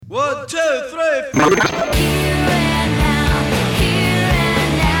1, 2, 3, 4.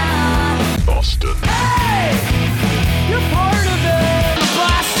 Boston. Hey! You're part of it!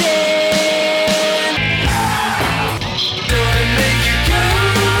 Boston! Gonna make you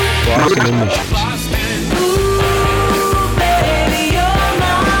good! Boston Emissions. Boston! Ooh, baby, you're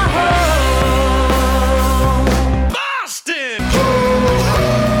my home! Boston!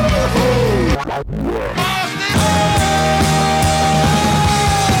 Boston!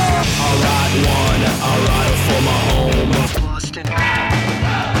 Alright, one, alright for my home. Boston.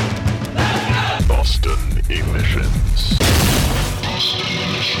 Boston Emissions. Boston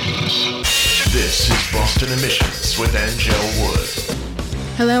Emissions. This is Boston Emissions with Angel Wood.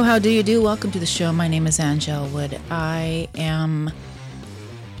 Hello, how do you do? Welcome to the show. My name is Angel Wood. I am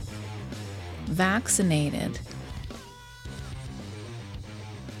vaccinated,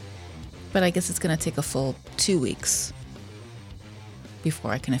 but I guess it's going to take a full 2 weeks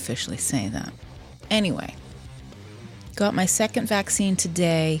before I can officially say that. Anyway, got my second vaccine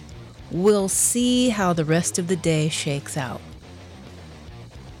today. We'll see how the rest of the day shakes out.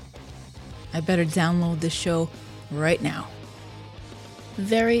 I better download this show right now.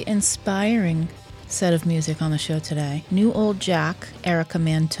 Very inspiring set of music on the show today. New Old Jack, Erica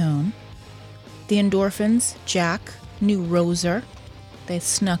Mantone. The Endorphins, Jack, New Roser. They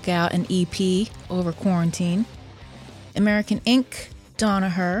snuck out an EP over quarantine. American Ink, Donna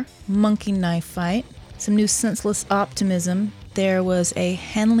Her, Monkey Knife Fight. Some new Senseless Optimism. There was a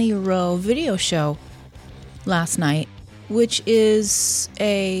Henley Rowe video show last night, which is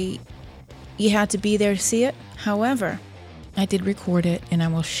you had to be there to see it. However, I did record it and I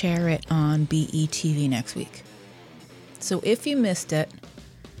will share it on BETV next week. So if you missed it,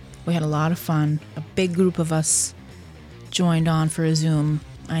 we had a lot of fun. A big group of us joined on for a Zoom.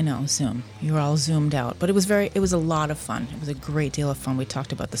 I know, Zoom. You were all zoomed out, but it was a lot of fun. It was a great deal of fun. We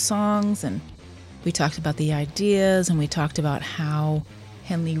talked about the songs and we talked about the ideas and we talked about how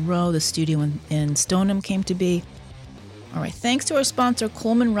Henley Rowe, the studio in Stoneham, came to be. All right, thanks to our sponsor,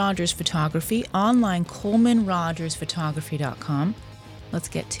 Coleman Rogers Photography, online ColemanRogersPhotography.com. Let's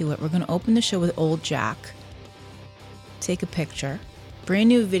get to it. We're going to open the show with Old Jack, take a picture, brand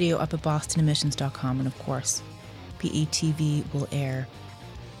new video up at BostonEmissions.com, and of course, BETV will air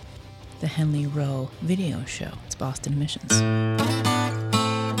the Henley Rowe video show. It's Boston Emissions.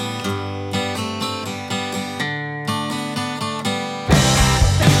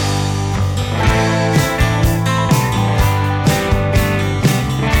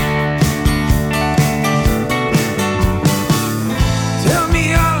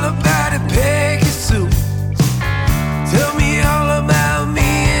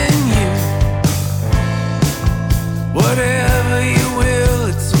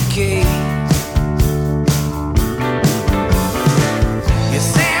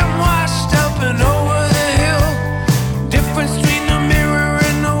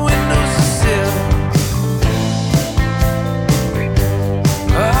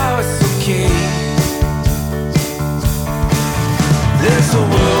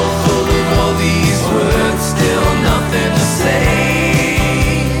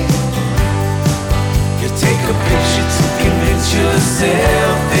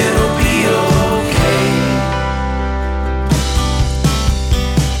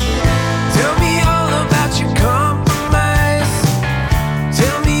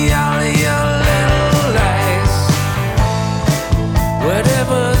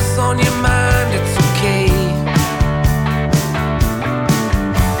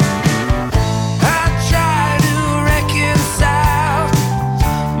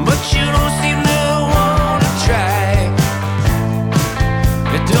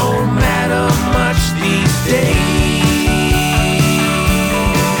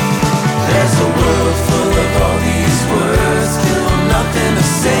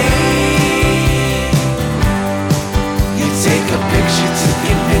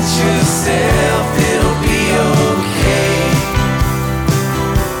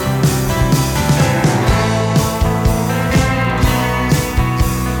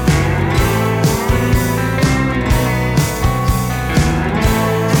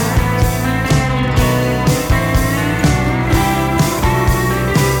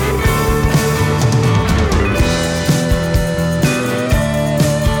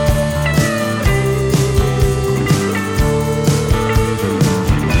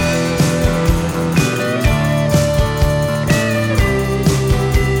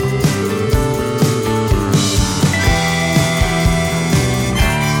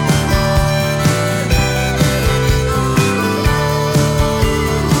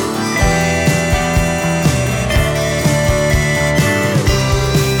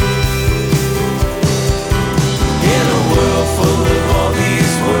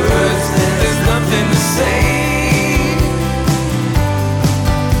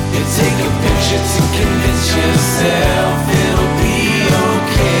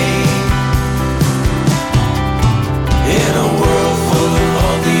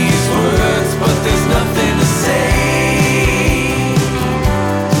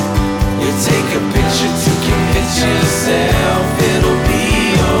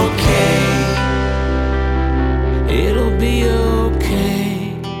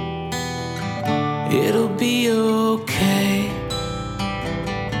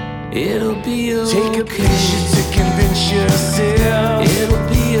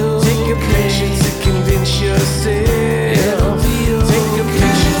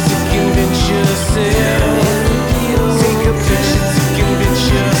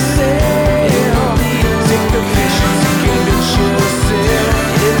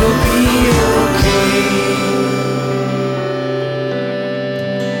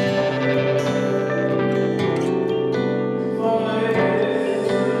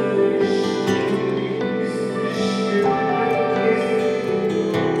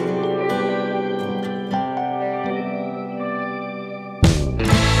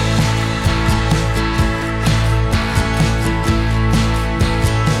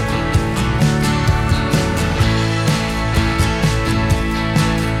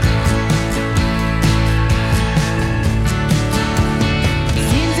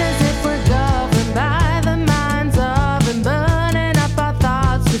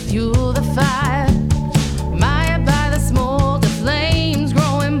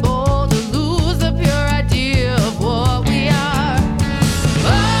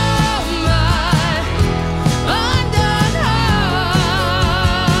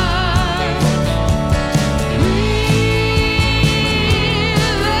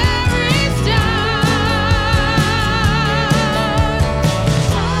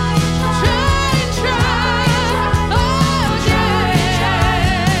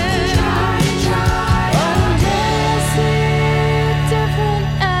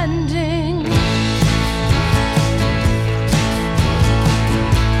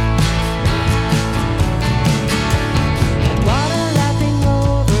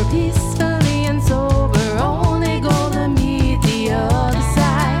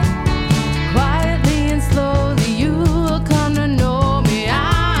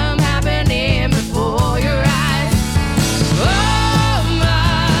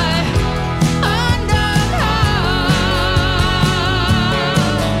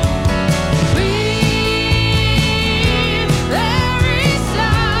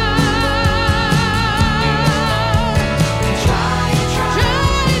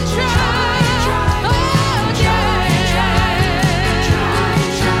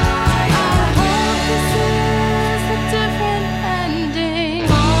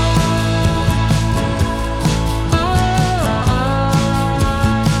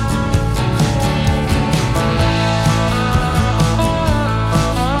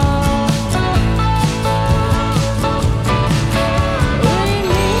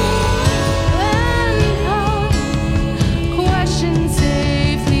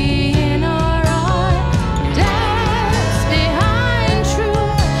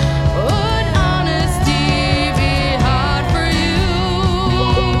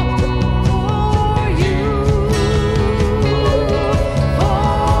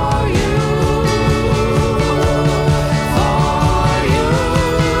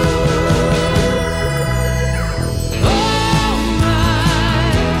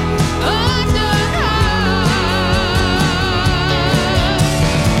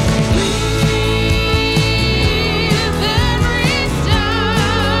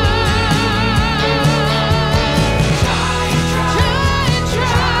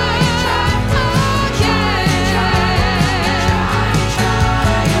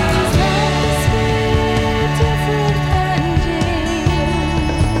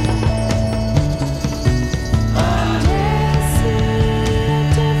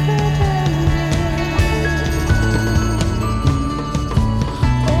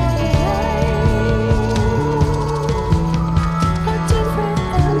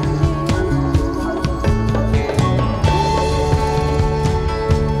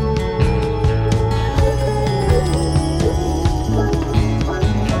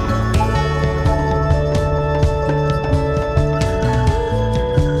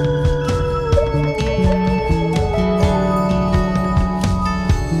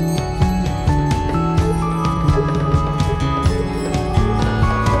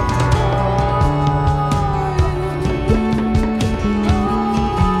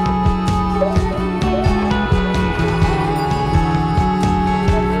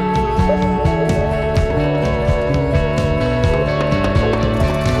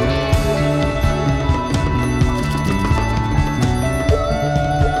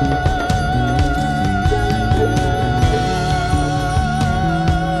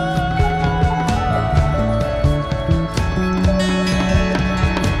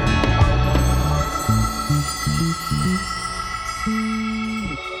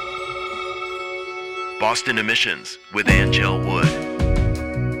 Boston Emissions with Angel Wood.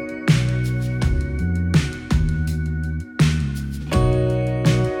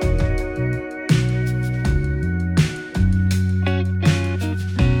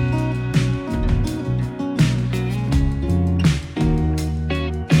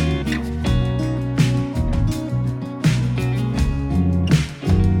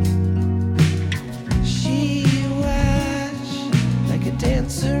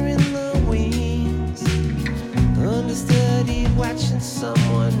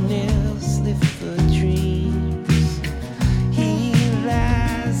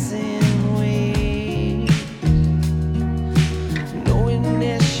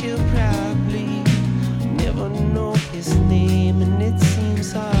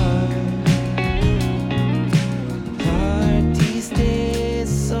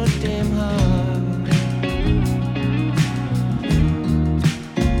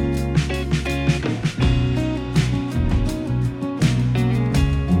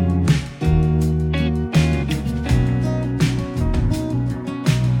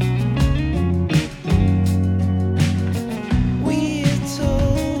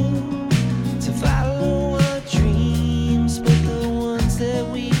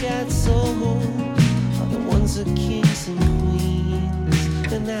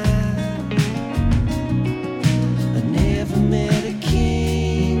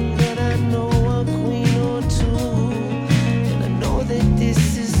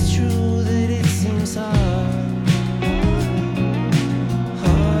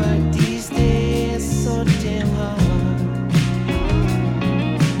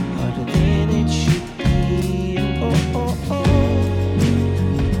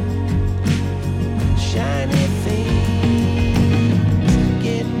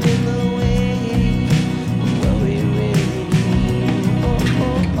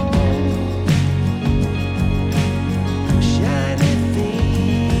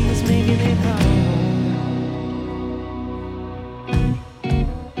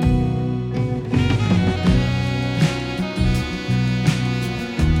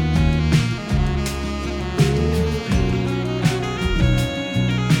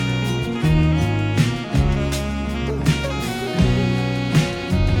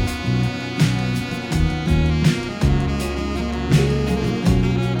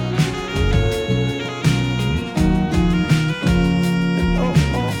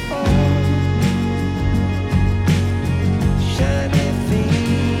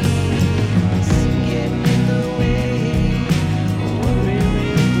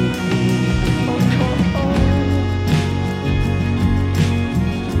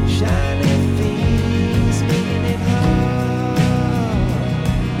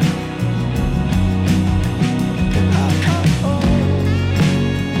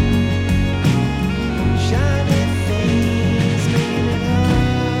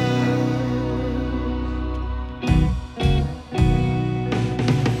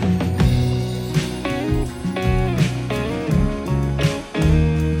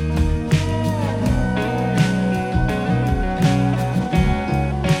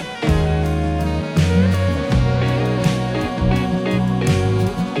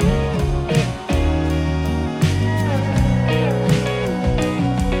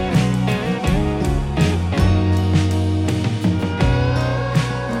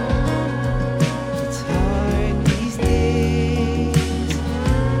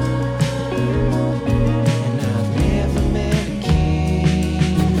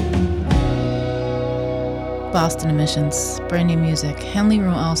 Boston Emissions, brand new music. Henley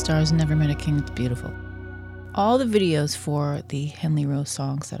Rowe All-Stars, Never Met a King. It's beautiful. All the videos for the Henley Rowe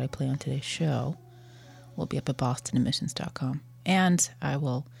songs that I play on today's show will be up at bostonemissions.com. And I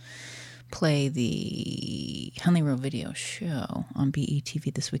will play the Henley Rowe video show on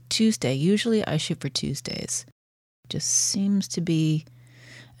BETV this week, Tuesday. Usually I shoot for Tuesdays. Just seems to be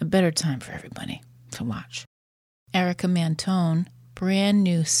a better time for everybody to watch. Erica Mantone, brand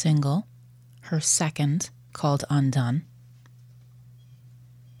new single, her second, called Undone.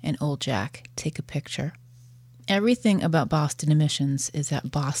 And Old Jack, Take a Picture. Everything about Boston Emissions is at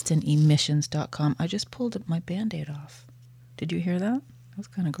bostonemissions.com. I just pulled my Band-Aid off. Did you hear that? That was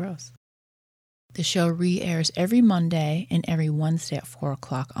kind of gross. The show re-airs every Monday and every Wednesday at 4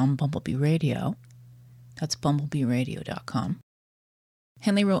 o'clock on Bumblebee Radio. That's bumblebeeradio.com.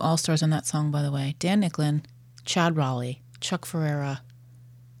 Henley Rowe All-Stars on that song, by the way. Dan Nicklin, Chad Raleigh, Chuck Ferreira,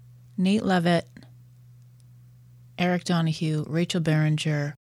 Nate Levitt, Eric Donahue, Rachel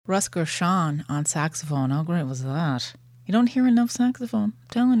Berenger, Russ Gershon on saxophone. How great was that? You don't hear enough saxophone. I'm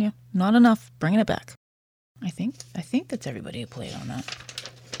telling you. Not enough. Bringing it back. I think that's everybody who played on that.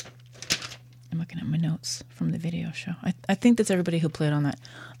 I'm looking at my notes from the video show. I think that's everybody who played on that.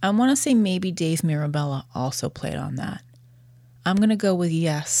 I want to say maybe Dave Mirabella also played on that. I'm going to go with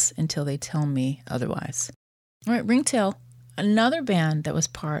yes until they tell me otherwise. All right, Ringtail, another band that was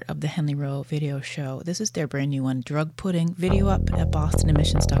part of the Henley Row video show. This is their brand new one, Drug Pudding. Video up at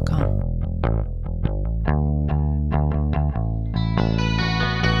bostonemissions.com.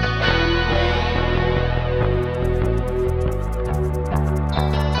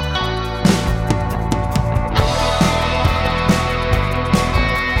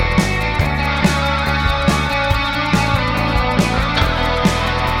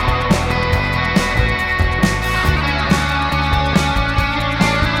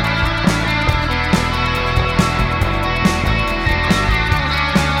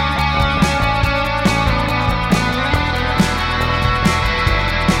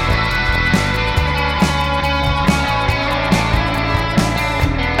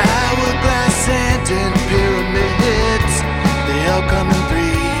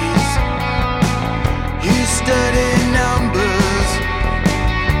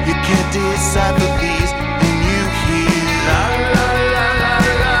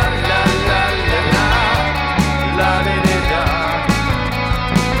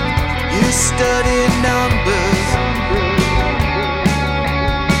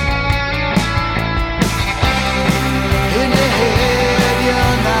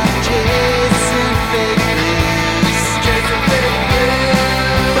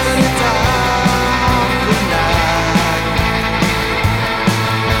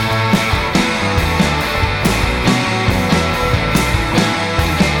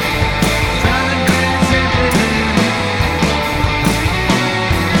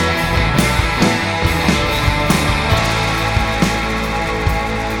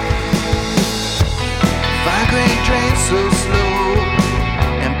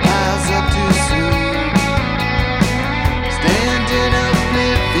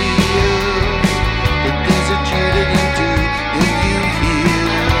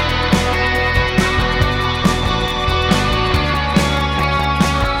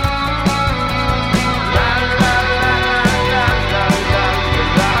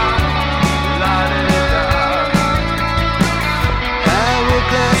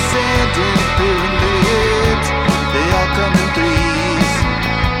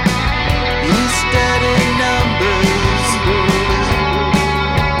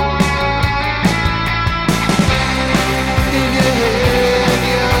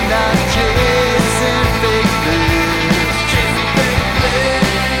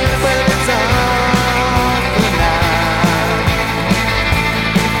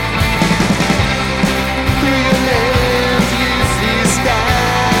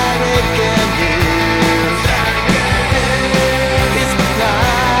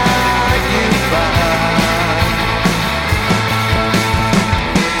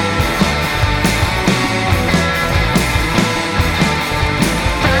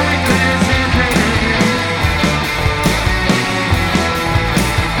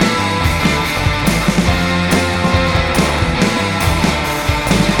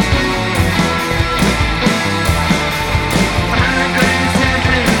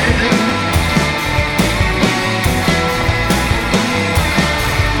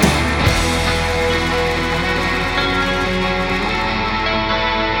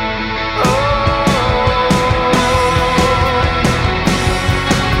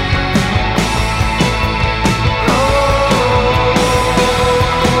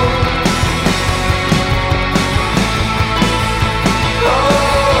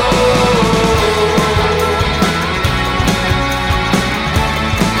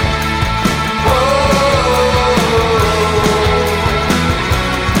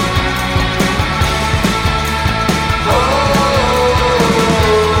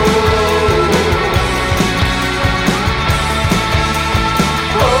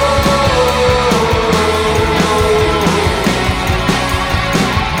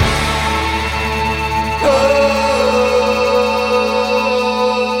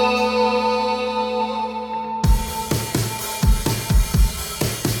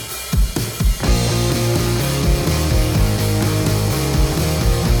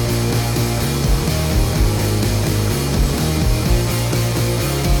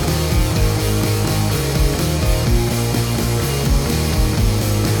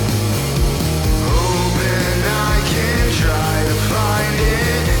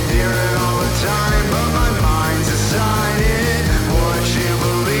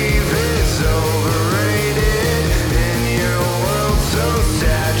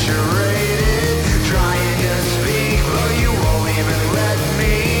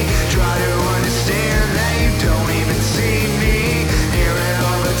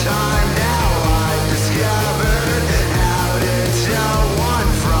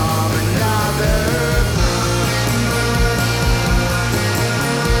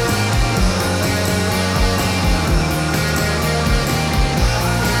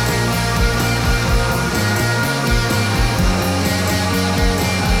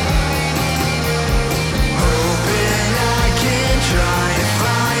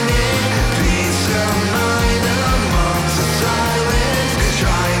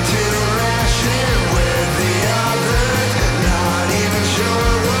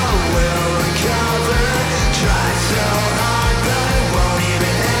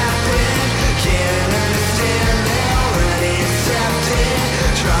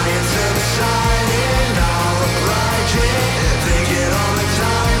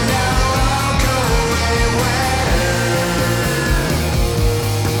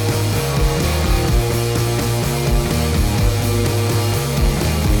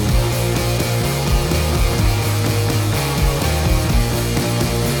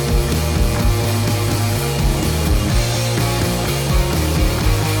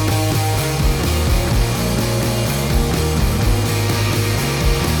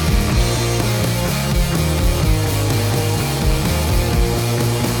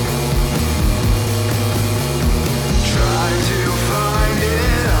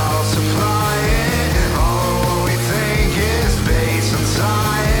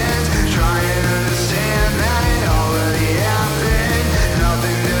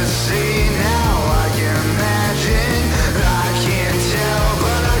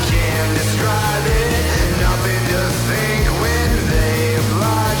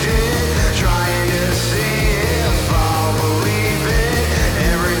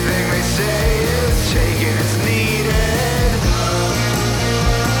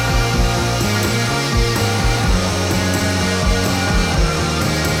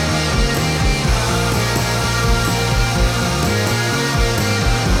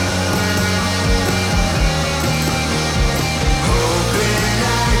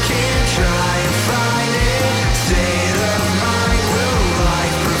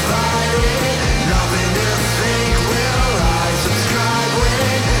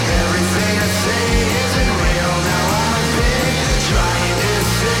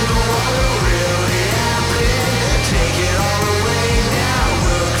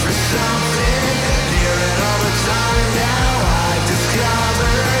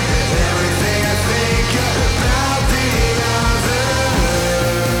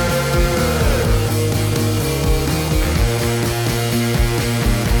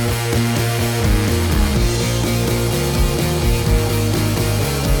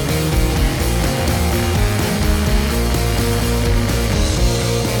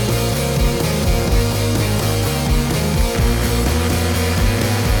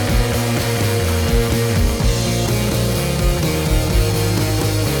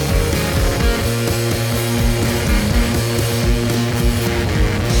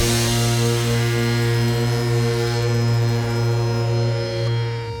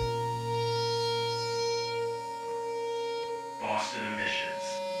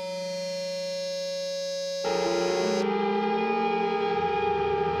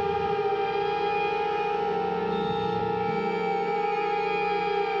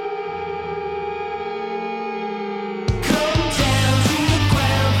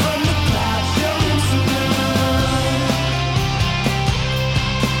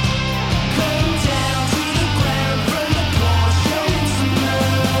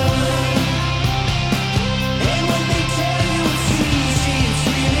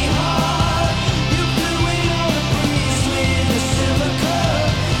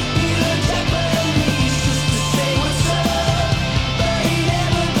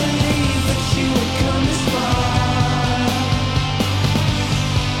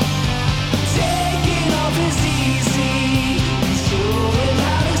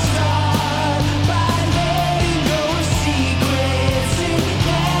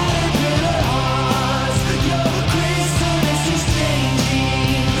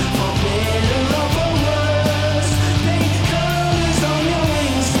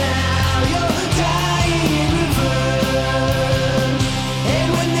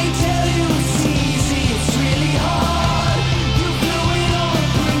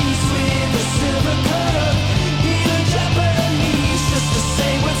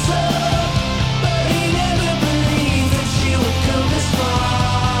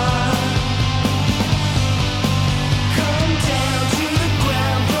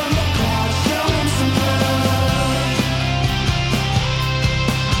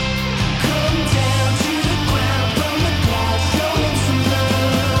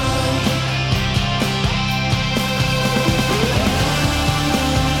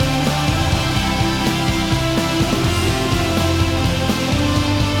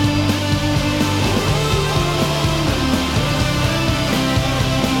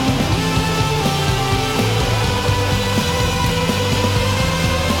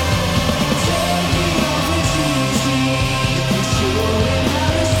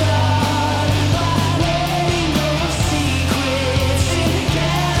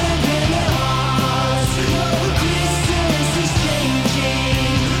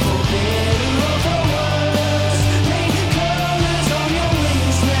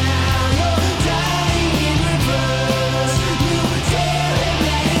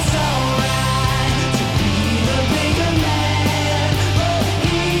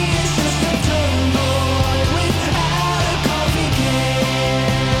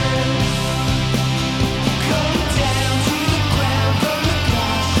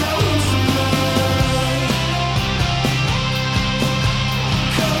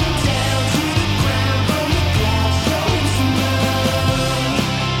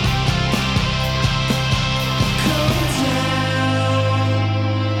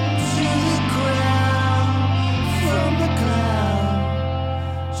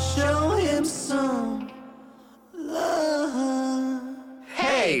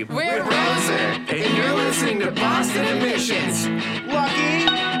 with Roser, and you're listening to Boston Emissions. Lucky.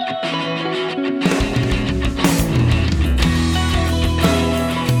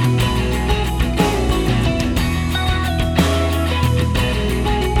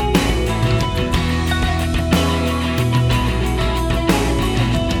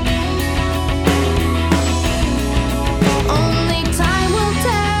 Only time will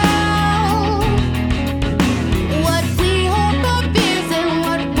tell what we hold for fears and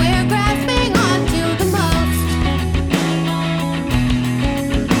what we're grasping onto the most.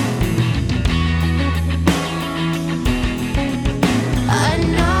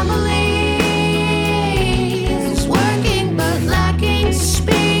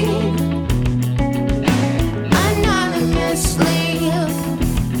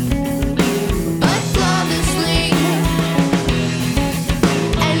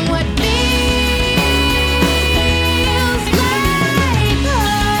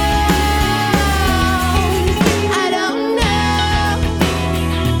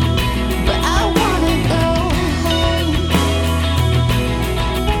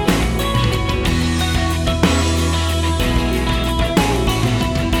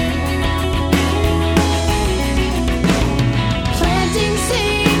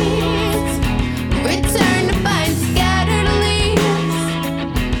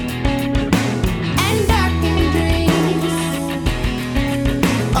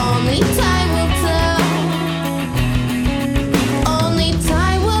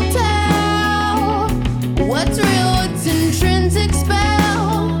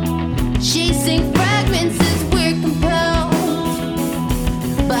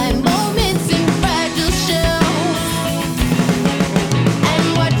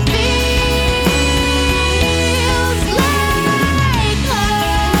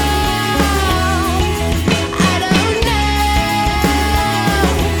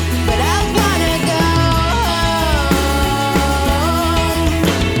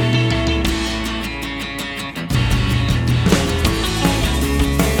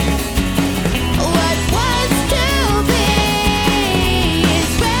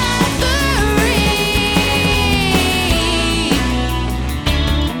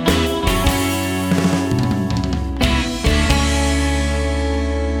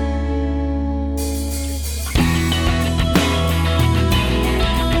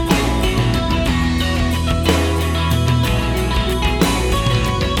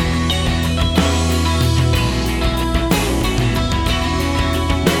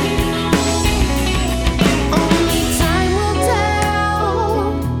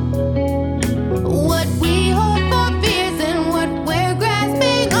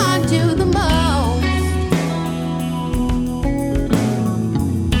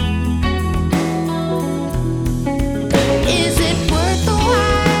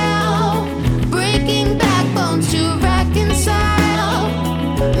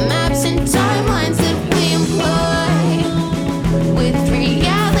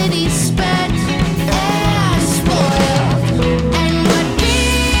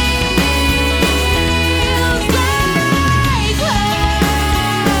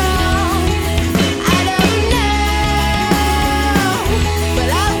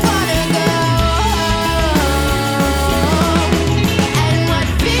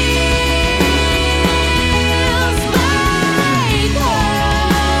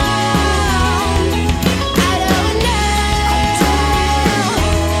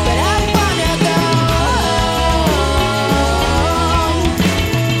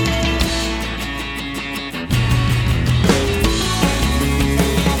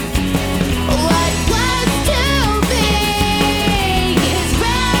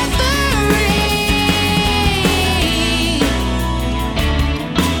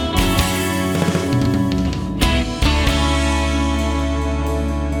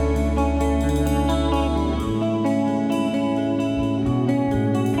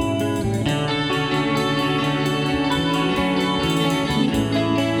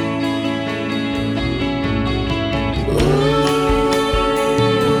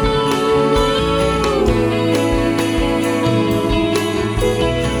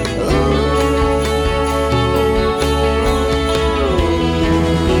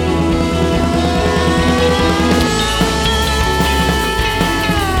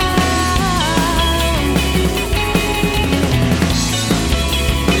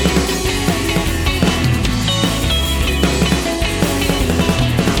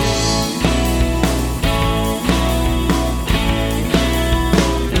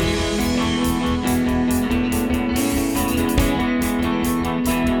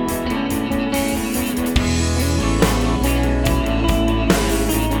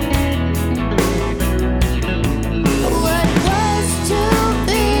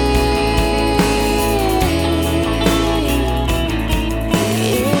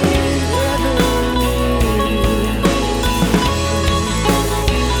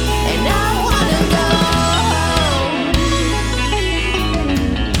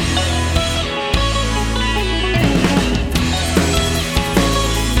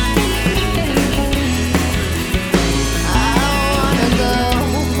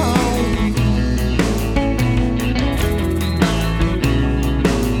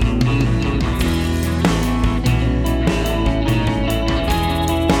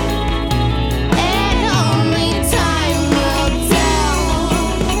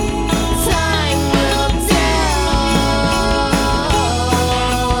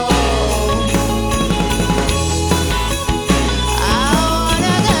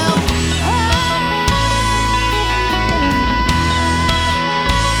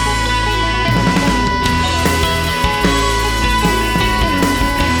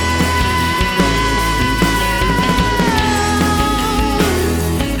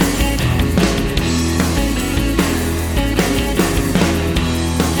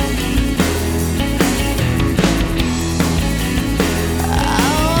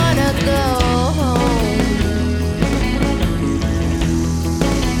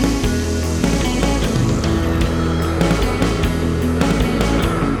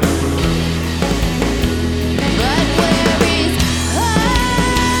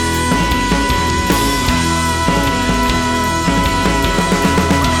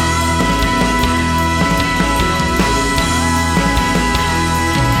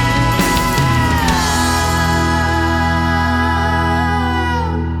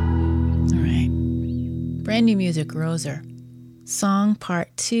 Music Roser. Song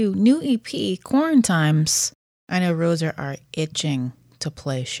Part 2, new EP, Quarantimes. I know Roser are itching to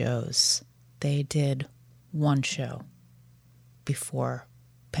play shows. They did one show before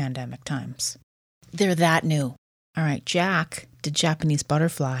pandemic times. They're that new. All right, Jack did Japanese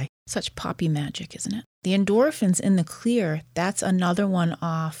Butterfly. Such poppy magic, isn't it? The Endorphins in the Clear, that's another one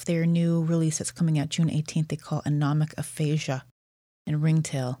off their new release that's coming out June 18th. They call Anomic Aphasia. And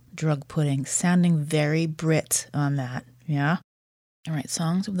Ringtail, Drug Pudding, sounding very Brit on that, yeah? All right,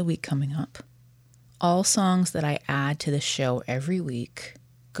 songs of the week coming up. All songs that I add to the show every week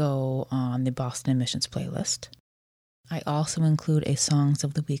go on the Boston Emissions playlist. I also include a Songs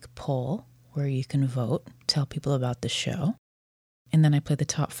of the Week poll where you can vote, tell people about the show. And then I play the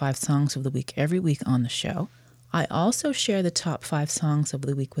top 5 songs of the week every week on the show. I also share the top 5 songs of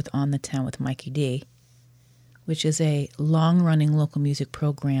the week with On the Town with Mikey D, which is a long-running local music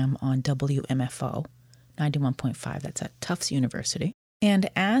program on WMFO 91.5. That's at Tufts University. And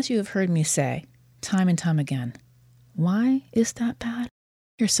as you have heard me say time and time again, why is that bad?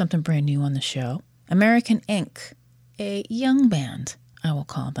 Here's something brand new on the show. American Ink, a young band, I will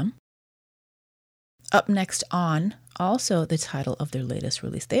call them. Up next on, also the title of their latest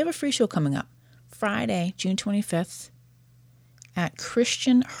release. They have a free show coming up Friday, June 25th at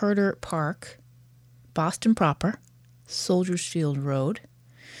Christian Herder Park, Boston proper, Soldiers Field Road.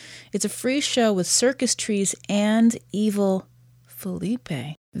 It's a free show with Circus Trees and Evil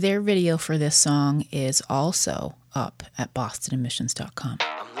Felipe. Their video for this song is also up at bostonemissions.com.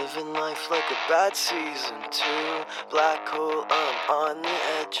 I'm living life like a bad season 2. Black hole, I'm on the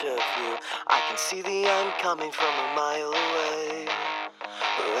edge of you. I can see the end coming from a mile away.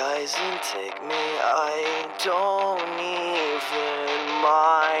 Horizon, take me, I don't even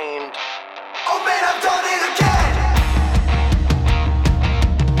mind. Oh man, I've done it again!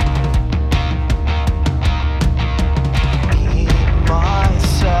 Keep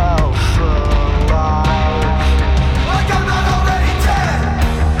myself alive, like I'm not already dead.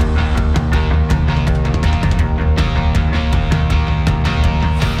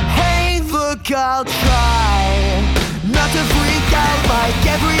 Hey, look, I'll try not to freak out like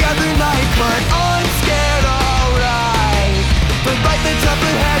every other night, but I'm scared, alright. But like the top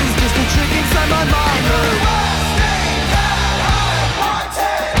ahead is just a trick inside my mind. The last thing that I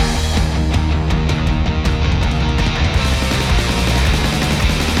wanted.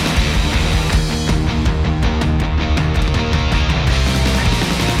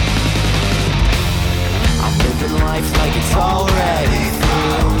 I'm living life like it's already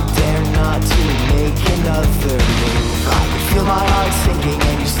through. Dare not to make another move. I can feel my heart sinking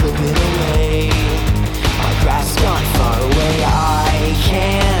and you're slipping away. My graph's gone far away, I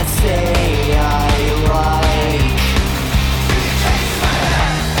can't say I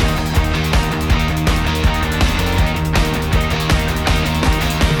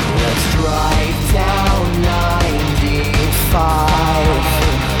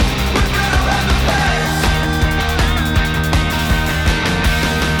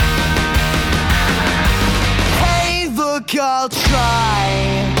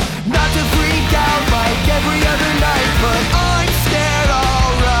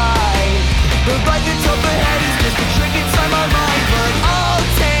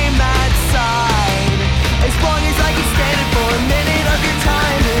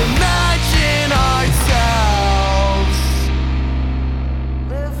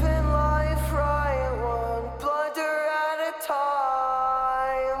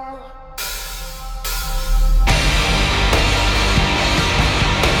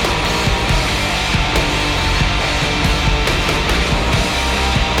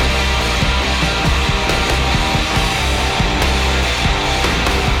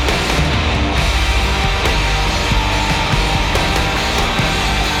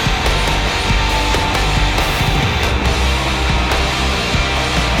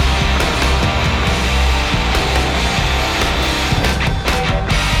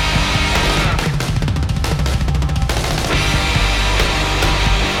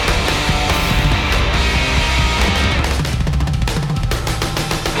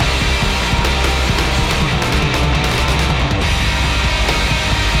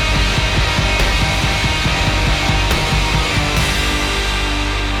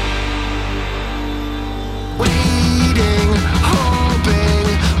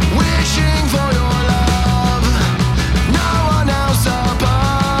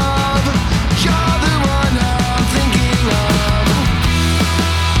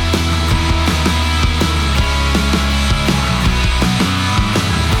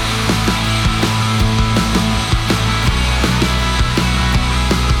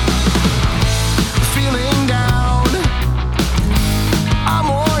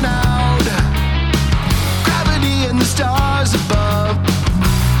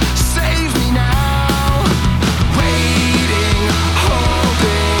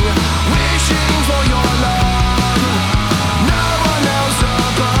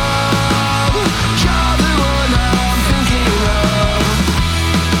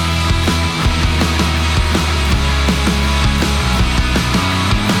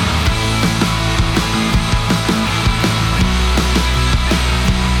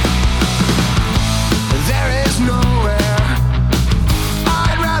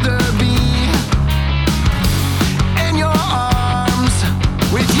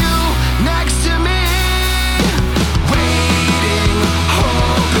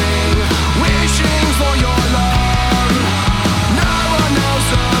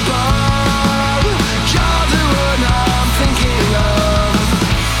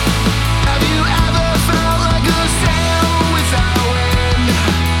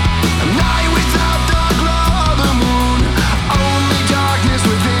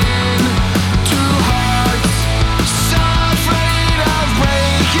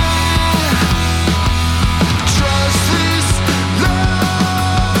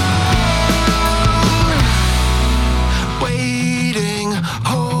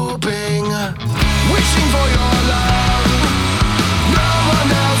for your love. No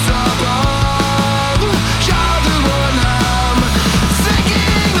one else above. You're the one I'm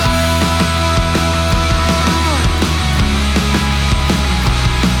thinking of.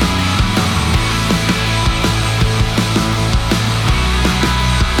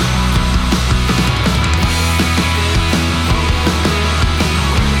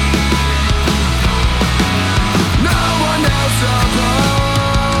 No one else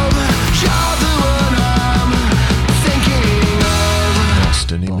above. You're the one I'm thinking of.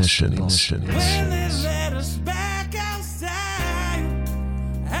 Boston Emissions. When they let us back outside,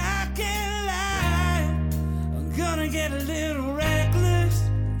 I can't lie. I'm gonna get a little reckless,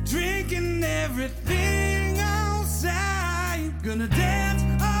 drinking everything outside. Gonna dance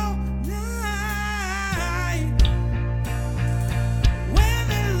all night. When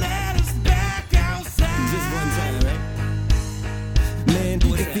they let us back outside. Just one time, right? Man,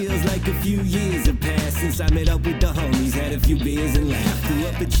 it feels like a few years have passed since I met up with the homies. Had a few beers and laughed. Threw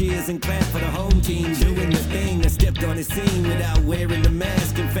up the cheers and clapped for the home team. Doing the thing. I stepped on the scene without wearing the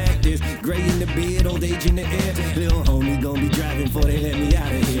mask. In fact, there's gray in the beard, old age in the air. Little homie gon' be driving before they let me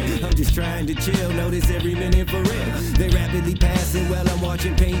out of here. I'm just trying to chill, notice every minute for real. They rapidly passing while I'm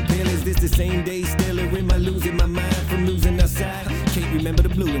watching paint peel. Is this the same day still, or am I losing my mind from losing outside? Can't remember the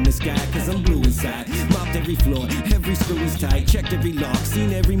blue in the sky, cause I'm blue inside. Mopped every floor, every screw is tight. Checked every lock,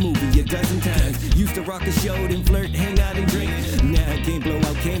 seen every movie a dozen times. Used to rock a show, then flirt, hang out and drink. Now I can't blow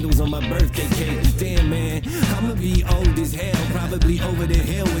out candles on my birthday cake. Damn man, I'ma be old as hell. Probably over the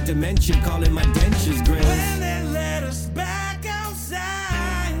hill with dementia, calling my dentures grills. When they let us back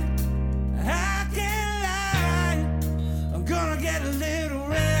outside, I can't lie. I'm gonna get a little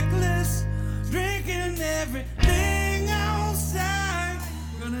reckless, drinking everything outside.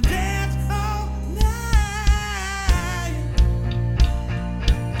 Gonna dance all night.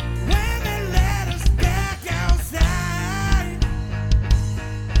 When they let us back outside.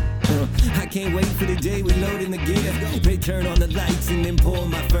 I can't wait for the day we load in the gear. They turn on the lights and then pour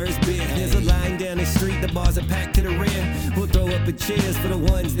my first beer. There's a line down the street, the bars are packed to the rear. We'll throw up a cheers for the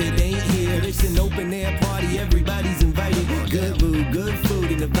ones that ain't here. It's an open air party, everybody's invited. Good mood, good food,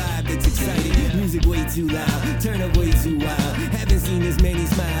 and the vibe that's exciting. Music way too loud, turn up way too wild. Haven't seen as many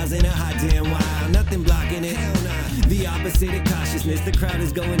smiles in a hot damn while. Nothing blocking it, hell nah. The opposite of cautiousness, the crowd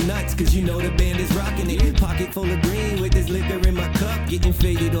is going nuts, cause you know the band is rocking it. Pocket full of green with this liquor in my cup, getting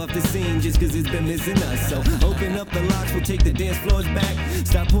faded off the scene just cause it's been missing us. So open up the locks, we'll take the dance floors back.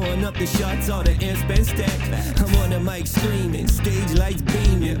 Stop pouring up the shots, all the amps been stacked. I'm on the mic screaming, stage lights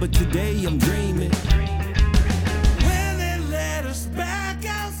beaming, but today I'm dreaming. When they let us back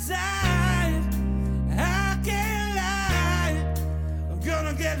outside, I can't lie. I'm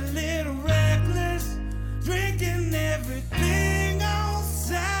gonna get a little reckless, drinking everything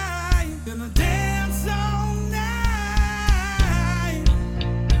outside. Gonna dance all night.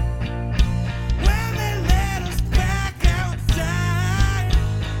 When they let us back outside.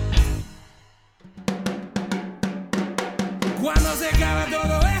 Cuando se acaba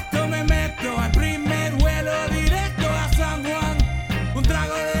todo esto me meto al primer vuelo directo a San Juan. Un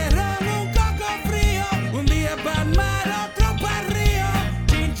trago de ron, un coco frío, un día pa'l mar, otro pa'l río.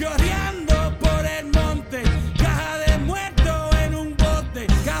 Chinchorreando por el monte, caja de muerto en un bote.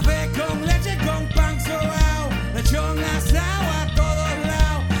 Café con leche con pan sobao, lechón asado a todos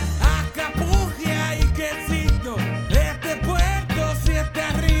lados. Acapulco y quesito, este puerto sí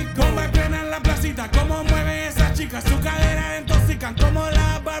está rico. Bomba plena en la placita, cómo mueven esas chicas, su cadera intoxican como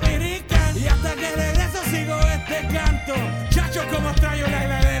las barbiricas. Y hasta que regreso sigo este canto, chacho como extraño la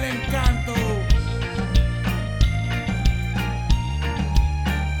isla del encanto.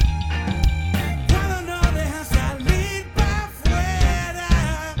 Cuando no dejan salir pa'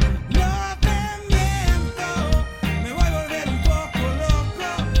 afuera, no te miento, me voy a volver un poco loco,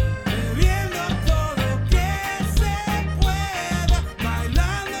 bebiendo todo que se pueda,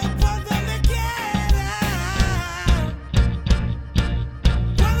 bailando por donde quiera.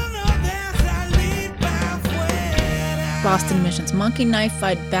 Cuando no dejan salir pa' afuera. Boston Emissions Monkey Knife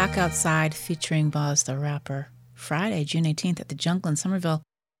Fight Back Outside featuring Boz the Rapper. Friday, June 18th at the Jungle in Somerville.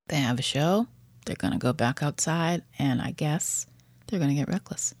 They have a show. They're going to go back outside, and I guess they're going to get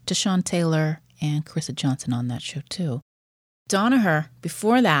reckless. Deshaun Taylor and Carissa Johnson on that show, too. Donaher,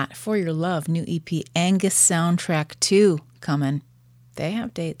 before that, For Your Love, new EP Angus Soundtrack 2 coming. They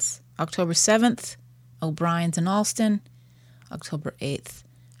have dates. October 7th, O'Brien's in Alston. October 8th,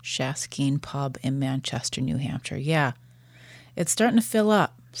 Shaskeen Pub in Manchester, New Hampshire. Yeah, it's starting to fill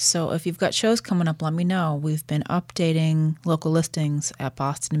up. So if you've got shows coming up, let me know. We've been updating local listings at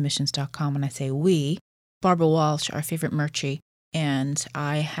bostonemissions.com. And I say we. Barbara Walsh, our favorite merchie, And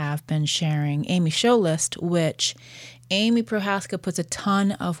I have been sharing Amy's show list, which Amy Prohaska puts a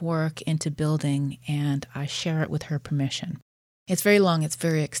ton of work into building, and I share it with her permission. It's very long, it's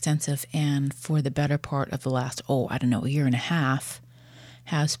very extensive, and for the better part of the last, a year and a half,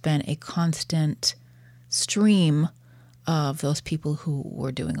 has been a constant stream of those people who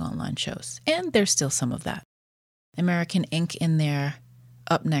were doing online shows. And there's still some of that. American Ink in there,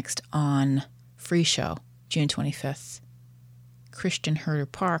 up next on Free Show, June 25th. Christian Herder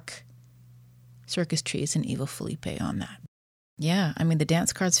Park, Circus Trees, and Evil Felipe on that. Yeah, the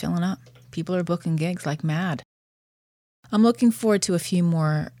dance card's filling up. People are booking gigs like mad. I'm looking forward to a few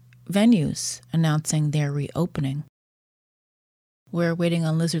more venues announcing their reopening. We're waiting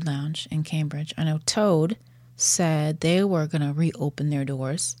on Lizard Lounge in Cambridge. I know Toad said they were going to reopen their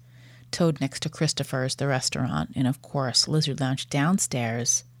doors. Toad next to Christopher's, the restaurant, and of course Lizard Lounge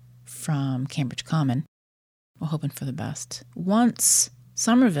downstairs from Cambridge Common. We're hoping for the best. Once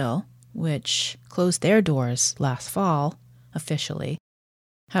Somerville, which closed their doors last fall officially,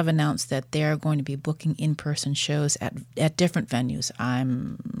 have announced that they're going to be booking in-person shows at different venues.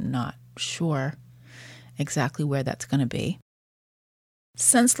 I'm not sure exactly where that's going to be.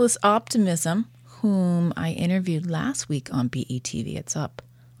 Senseless Optimism, whom I interviewed last week on BETV, it's up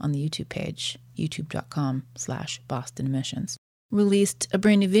on the YouTube page, youtube.com/Boston Emissions, released a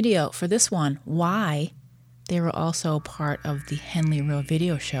brand new video for this one, Why. They were also part of the Henley Row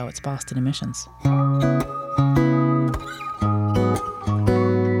video show. It's Boston Emissions.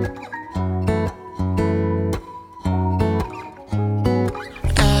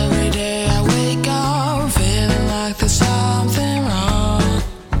 Every day I wake up feeling like there's something wrong.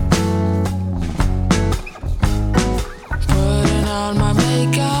 Putting on my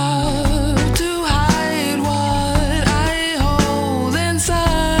makeup to hide what I hold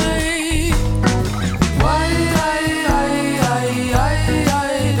inside. Why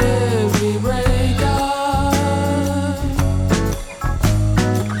did we break up?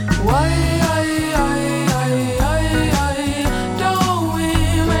 Why don't we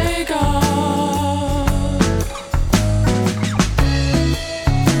make up?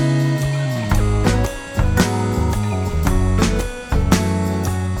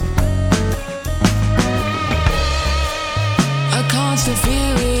 A constant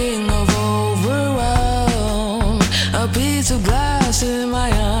feeling of overwhelm, a piece of glass in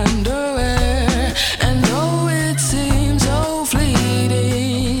my underwear, and though it seems so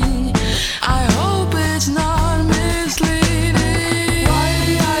fleeting, I hope it's not misleading. Why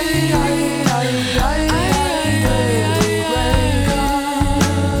did we break up?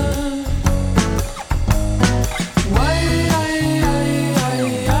 Why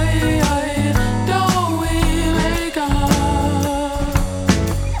don't we make up?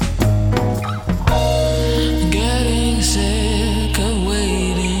 Getting sick of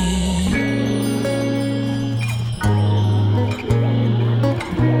waiting.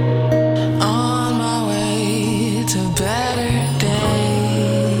 On my way to better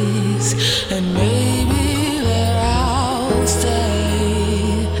days, and maybe there I'll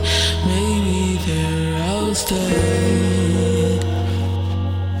stay. Maybe there I'll stay.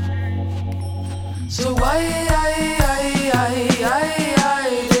 So why did we break up?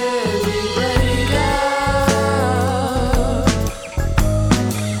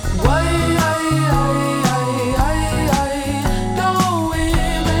 Why don't we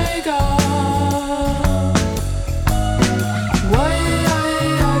make up? Why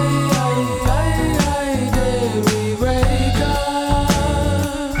did we break up?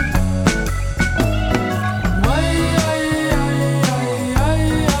 Why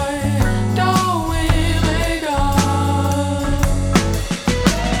don't we make up?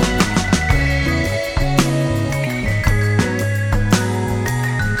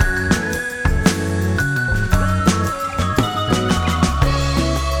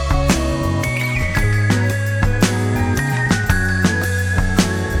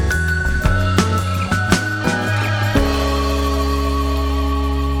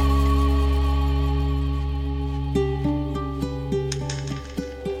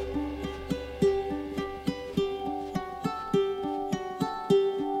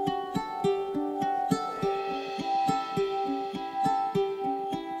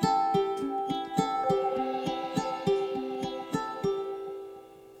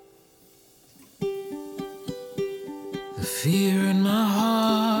 The fear in my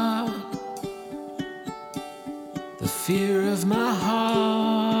heart, the fear of my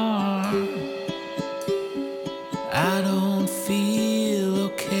heart. I don't feel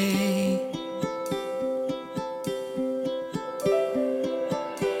okay.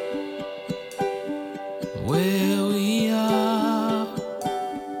 Where we are.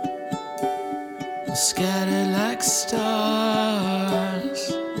 scattered like stars,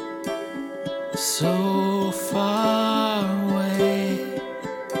 so far away.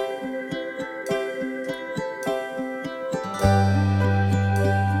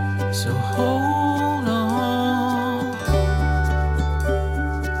 So hold on,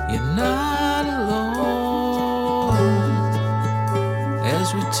 you're not alone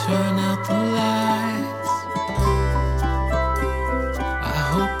as we turn out the lights. I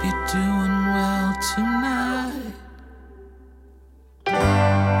hope you're doing well tonight.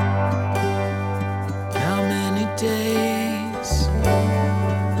 How many days?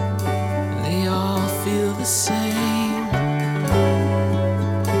 They all feel the same.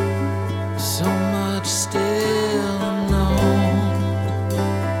 So much still unknown.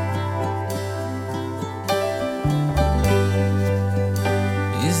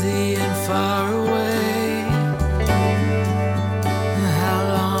 Is the end far away? How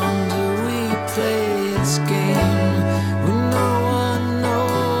long do we play this game when no one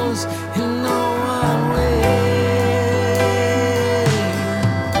knows and no one waits?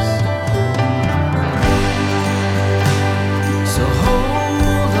 So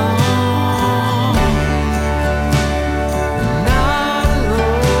hold on, not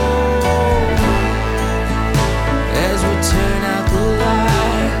alone as we turn out the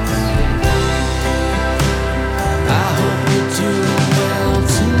lights. I hope you're doing well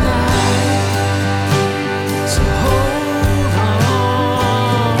tonight. So hold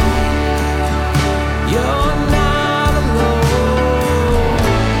on, you're not alone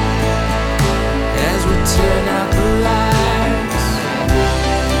as we turn out the lights.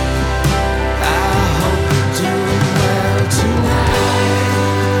 I hope you're doing well tonight.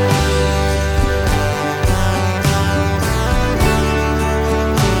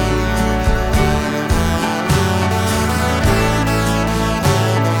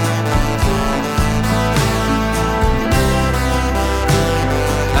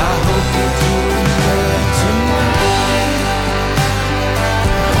 I hope you're doing well tonight. I hope you're doing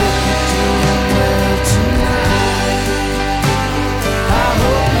well tonight. I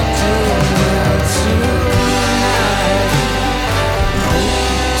hope you're doing well tonight. I hope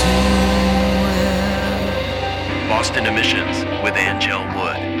you're doing well. Boston Emissions with Angel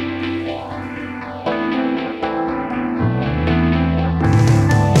Wood.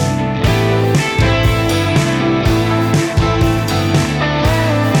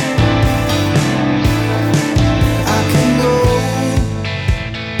 I can go,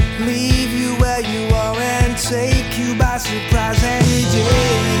 leave you where you are and take you by surprise any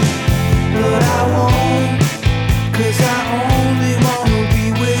day. But I won't, 'cause I only wanna be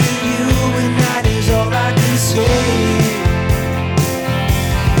with you, and that is all I can say.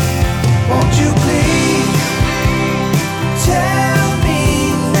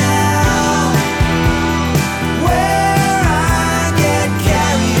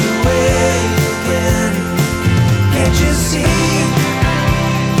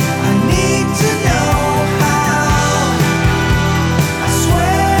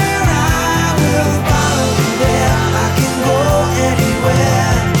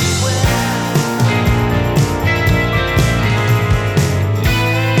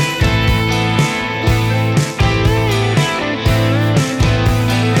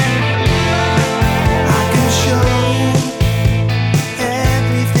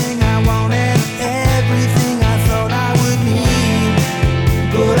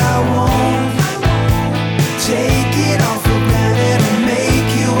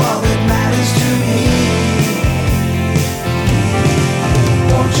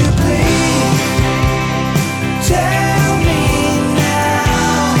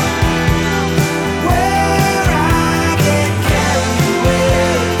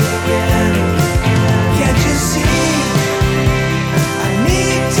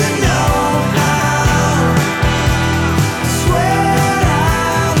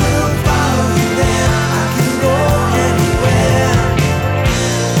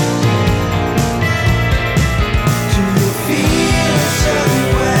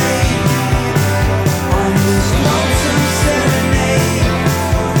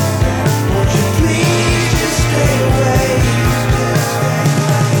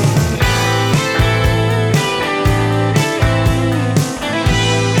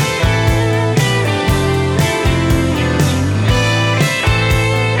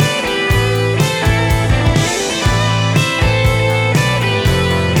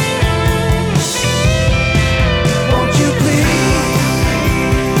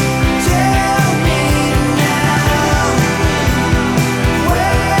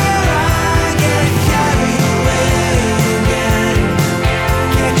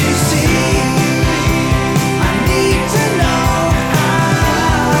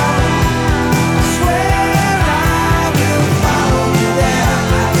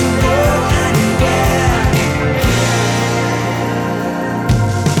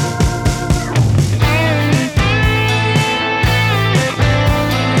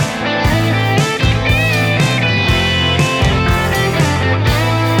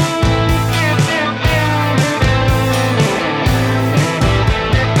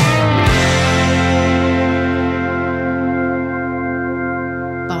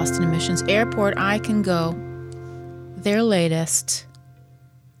 Emissions Airport, I Can Go. Their latest,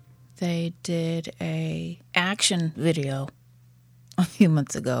 they did a action video a few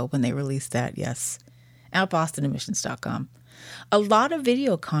months ago when they released that, yes, at BostonEmissions.com. A lot of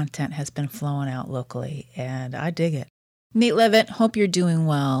video content has been flowing out locally, and I dig it. Nate Levitt, hope you're doing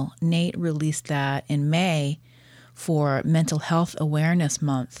well. Nate released that in May for Mental Health Awareness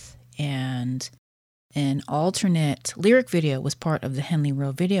Month, and an alternate lyric video was part of the Henley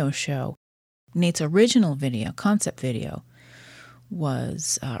Row video show. Nate's original video, concept video,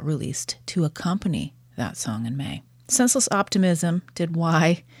 was released to accompany that song in May. Senseless Optimism did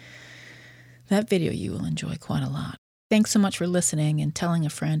Why. That video you will enjoy quite a lot. Thanks so much for listening and telling a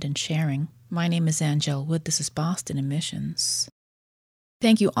friend and sharing. My name is Angel Wood. This is Boston Emissions.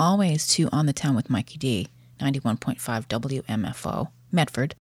 Thank you always to On the Town with Mikey D, 91.5 WMFO,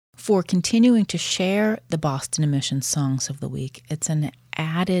 Medford, for continuing to share the Boston Emissions Songs of the Week. It's an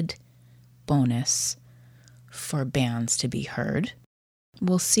added bonus for bands to be heard.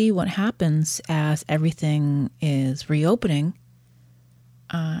 We'll see what happens as everything is reopening.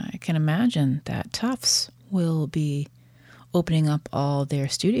 I can imagine that Tufts will be opening up all their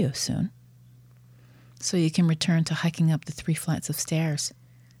studios soon. So you can return to hiking up the 3 flights of stairs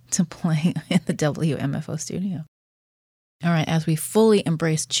to play in the WMFO studio. All right, as we fully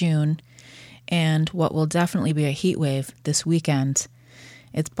embrace June and what will definitely be a heat wave this weekend,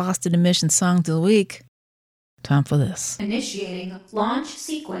 it's Boston Emissions Songs of the Week. Time for this. Initiating launch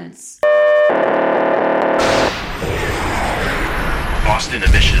sequence. Boston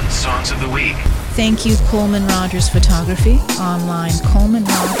Emissions Songs of the Week. Thank you, Coleman Rogers Photography, online,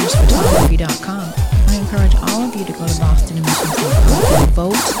 ColemanRogersPhotography.com. I encourage all of you to go to BostonEmissions.com and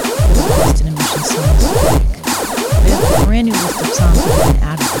vote for the Boston Emissions Songs of the Week. We have a brand new list of songs that have been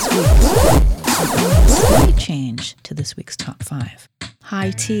added this week, and only a slight change to this week's top 5. High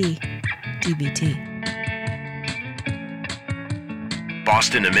T, DBT.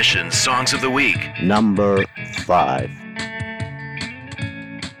 Boston Emissions Songs of the Week. Number 5.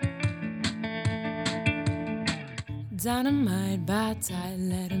 Dynamite by tight,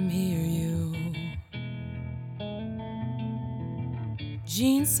 let him hear you.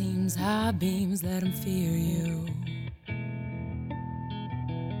 Jean seams, high beams, let him fear you.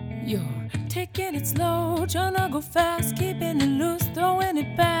 You're taking it slow, trying to go fast, keeping it loose, throwing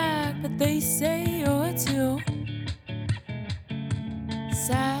it back. But they say you're too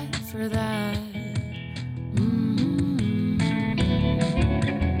sad for that.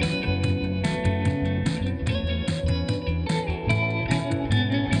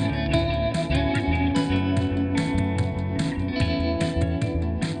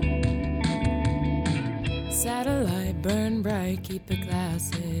 Satellite, burn bright, keep it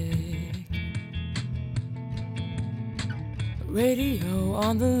classic. Radio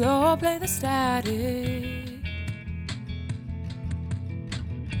on the low, play the static.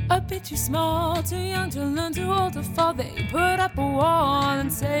 A bit too small, too young to learn, too old to fall. They put up a wall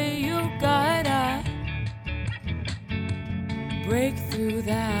and say you gotta break through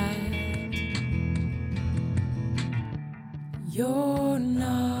that. You're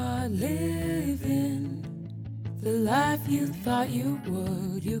not living the life you thought you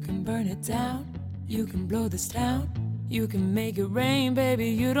would. You can burn it down, you can blow this town, you can make it rain, baby,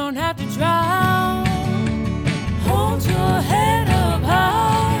 you don't have to drown. Hold your head up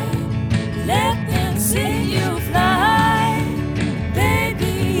high, let them see you fly.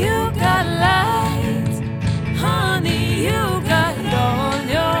 Baby, you got light, honey, you got all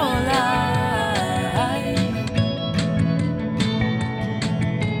your life.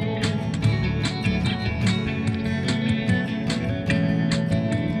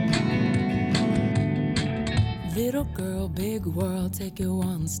 Little girl, big world, take it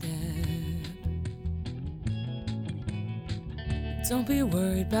one step. Don't be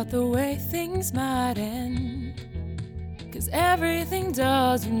worried about the way things might end, 'cause everything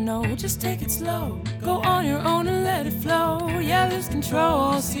does, you know. Just take it slow, go on your own and let it flow. Yeah, lose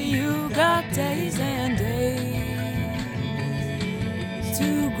control, see you got days and days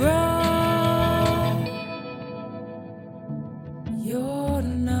to grow. You're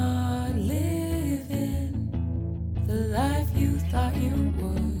not living the life you thought you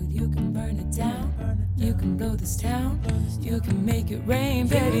would. You can burn it down, you can blow this town, you can make it rain,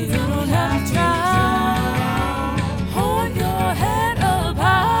 baby, you don't have to drown. Hold your head up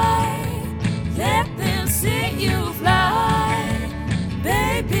high, let them see you fly.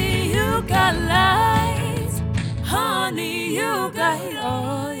 Baby, you got light, honey, you got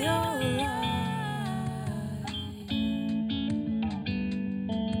all your life.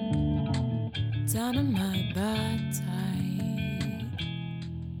 Dynamite by tight,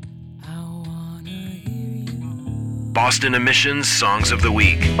 Boston Emissions Songs of the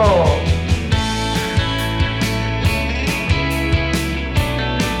Week. I'd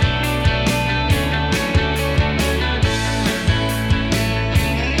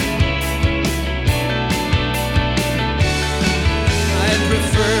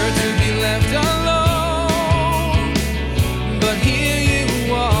prefer to be left alone, but here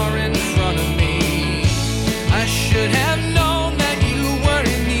you are in front of me. I should have known that you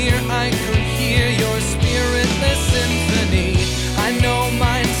weren't near. I could hear your spiritless symphony. I know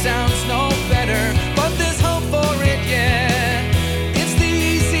mine sounds no better, but there's hope for it yet. It's the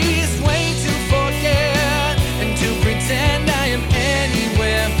easiest way to forget and to pretend I am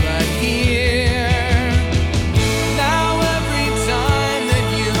anywhere but here. Now every time that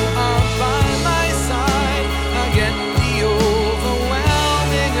you are by my side, I get the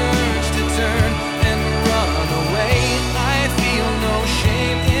overwhelming urge to turn and run away. I feel no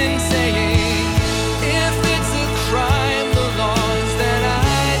shame in saying, if it's a crime, the laws that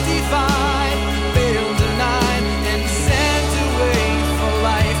I defy, fail, denied, and sent away for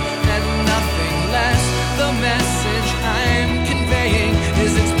life, and nothing less. The message I'm conveying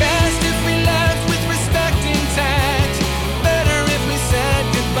is it's best if we left with respect intact, better if we said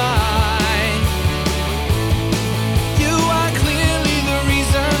goodbye. You are clearly the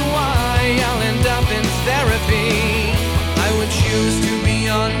reason why I'll end up in therapy. I would choose to be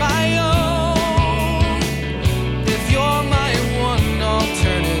on my own if you're my one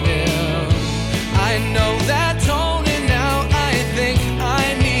alternative. I know that tone, and now I think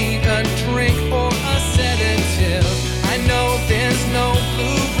I need a drink or a sedative. I know there's no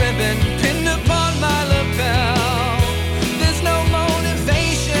blue ribbon pinned upon my lapel. There's no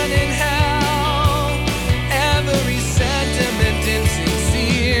motivation in hell. Every sentiment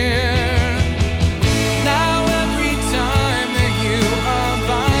insincere. Now every time that you are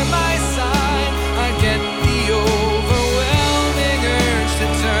by my side, I get the overwhelming urge to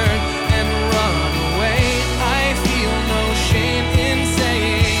turn and run away. I feel no shame in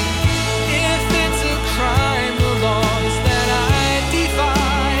saying, if it's a crime, the laws that I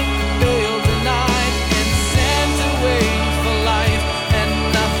defy, fail, denied, and sent away for life, and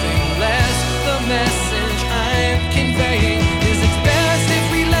nothing less. The message I'm conveying is it's best if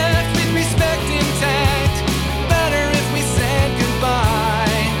we left with respect intact, better if we said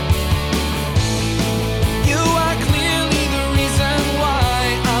goodbye. You are clearly the reason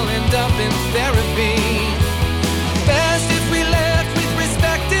why I'll end up in therapy. Best if we left with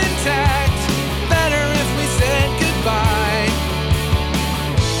respect intact, better if we said goodbye.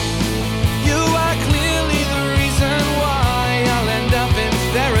 You are clearly the reason why I'll end up in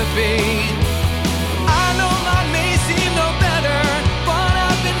therapy. I know mine may seem no better, but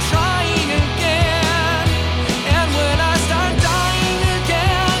I've been trying again. And when I start dying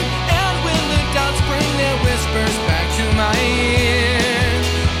again, and when the doubts bring their whispers back to my ears,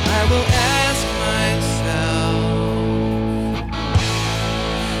 I will ask myself,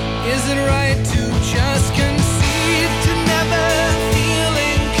 is it right to just concede to never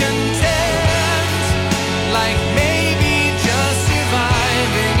feeling content? Like maybe just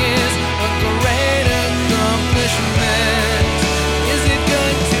surviving is a great accomplishment. Is it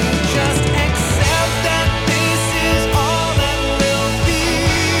good to just accept that this is all that will be?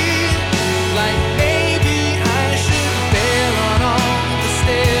 Like maybe I should bail on all the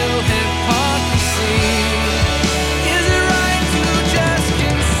stale hypocrisy. Is it right to just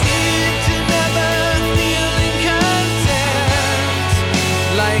concede to never feeling content?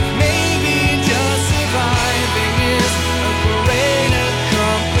 Like maybe just surviving is a great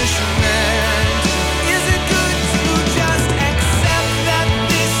accomplishment. Is it good to just accept that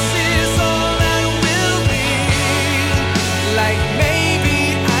this is all that will be? Like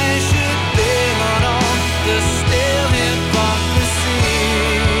maybe I should bail on all the stale hypocrisy.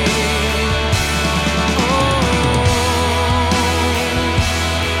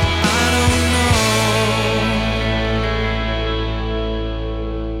 I don't know.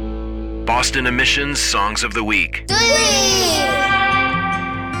 Boston Emissions Songs of the Week.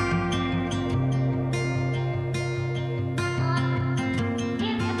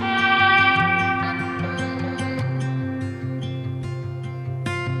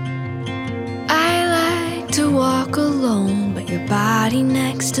 I like to walk alone, but your body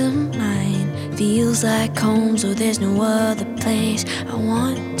next to mine feels like home, so there's no other place I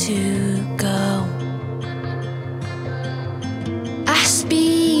want to go. I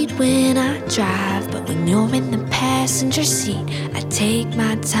speed when I drive, but when you're in the passenger seat, I take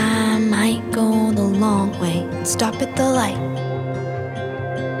my time, might go the long way and stop at the light.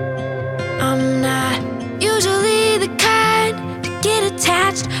 I'm not usually the kind to get attached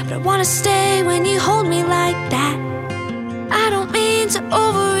attached, but I wanna stay when you hold me like that. I don't mean to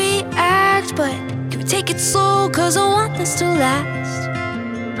overreact, but can we take it slow, cause I want this to last.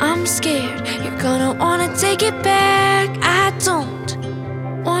 I'm scared you're gonna wanna take it back. I don't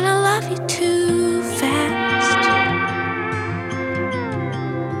wanna love you too fast.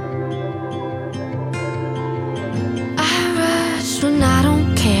 I rush when I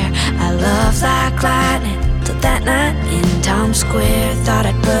don't care. I love like lightning till that night in Times Square. Thought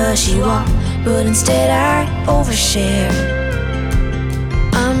I'd brush you off, but instead I overshare.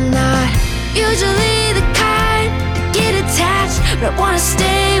 I'm not usually the kind to get attached, but I wanna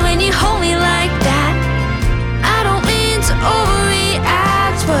stay when you hold me like that. I don't mean to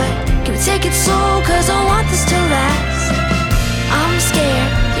overreact, but can we take it slow, cause I want this to last. I'm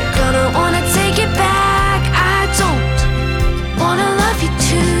scared you're gonna wanna take it back. I don't wanna love you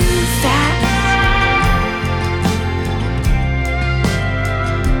too fast.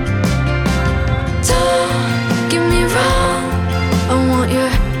 Don't get me wrong, I want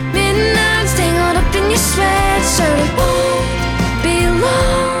your midnights tangled up in your sweatshirt. It won't be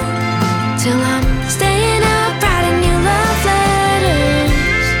long till I'm staying up writing you love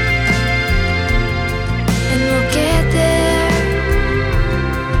letters, and we'll get there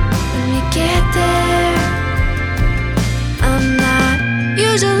when we get there. I'm not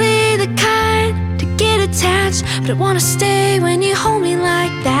usually the kind to get attached, but I wanna stay when you hold me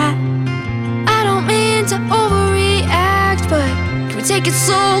like that. I don't mean to overreact, but can we take it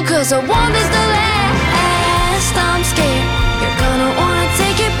slow, cause I want this to last. I'm scared you're gonna wanna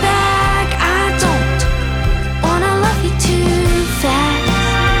take it back. I don't wanna love you too fast.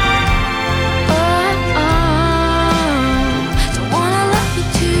 Don't wanna love you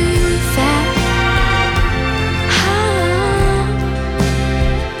too fast.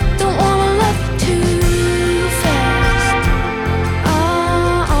 Don't wanna love you too fast.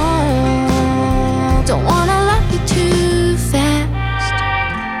 Don't wanna love you too fast.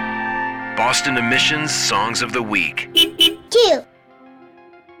 Boston Emissions Songs of the Week. 2.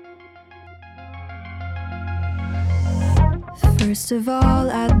 First of all,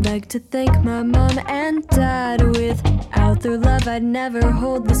 I'd like to thank my mom and dad. Without their love, I'd never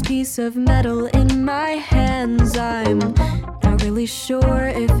hold this piece of metal in my hands. I'm not really sure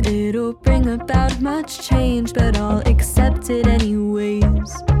if it'll bring about much change, but I'll accept it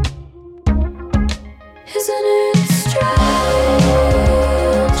anyways. Isn't it strange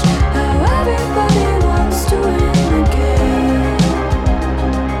how everybody wants to win the game?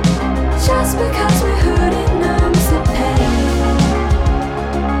 Just because we heard it numbs the pain.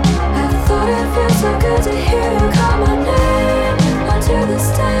 I thought it feels so good to hear you call my name onto the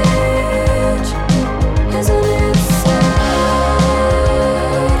stage. Isn't it sad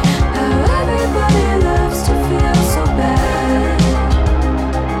how everybody loves to feel so bad?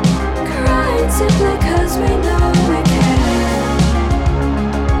 Crying simply cause we know we can.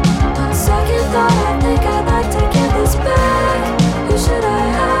 On second thought, I think I'd like to get this back. Who should I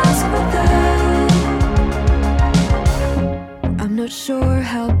ask for that? I'm not sure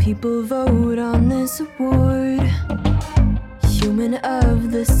how people vote on this award. Human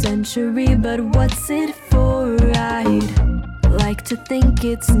of the century, but what's it for? I'd like to think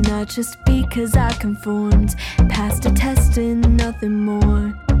it's not just because I conformed, passed a test and nothing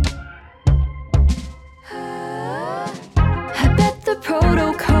more. I bet the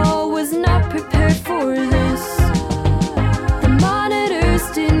protocol was not prepared for this. The monitors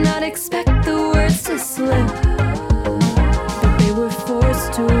did not expect the words to slip, but they were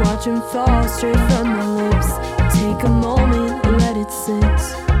forced to watch them fall straight from my lips. Take a moment, let it sit.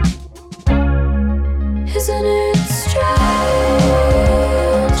 Isn't it strange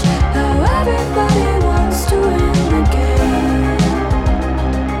how everybody wants to win the game?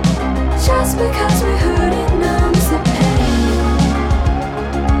 Just because we heard it numbs the pain.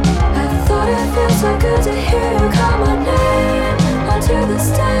 I thought it feels so good to hear you call my name onto the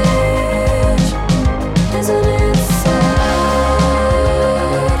stage. Isn't it sad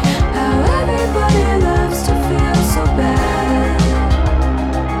how everybody loves to feel so bad?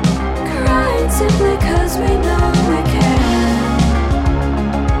 Crying simply cause we know we can.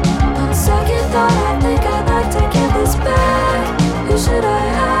 On second thought, I think I'd like to get this back. Who should I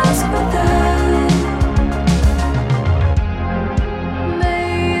ask for that?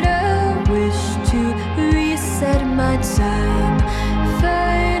 Made a wish to reset my time.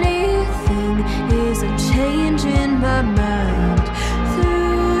 Funny thing is a change in my mind.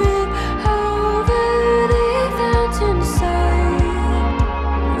 Threw it over the fountain side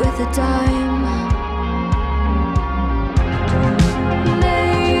with a dime.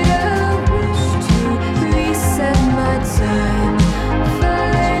 Made a wish to reset my time.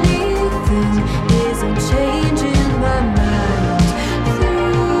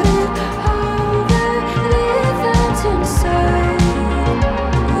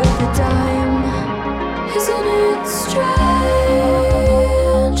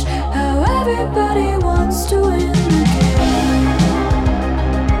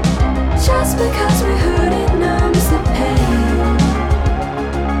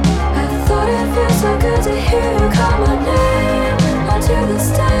 to hear you call my name onto the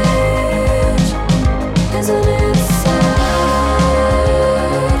stage. Isn't it sad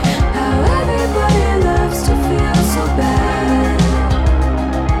how everybody loves to feel so bad?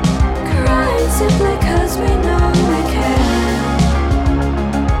 Crying simply 'cause we know we can.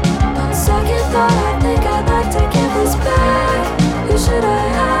 On second thought, I think I'd like to give this back. Who should I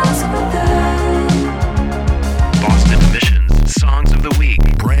ask but that? Boston Emissions Songs of the Week.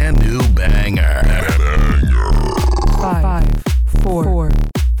 Brand new banger. 5, 4,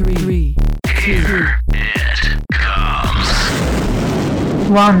 3, 2. Here it comes.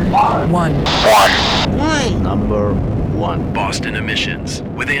 1. Number 1. Boston Emissions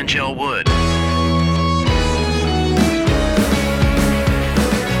with Angel Wood.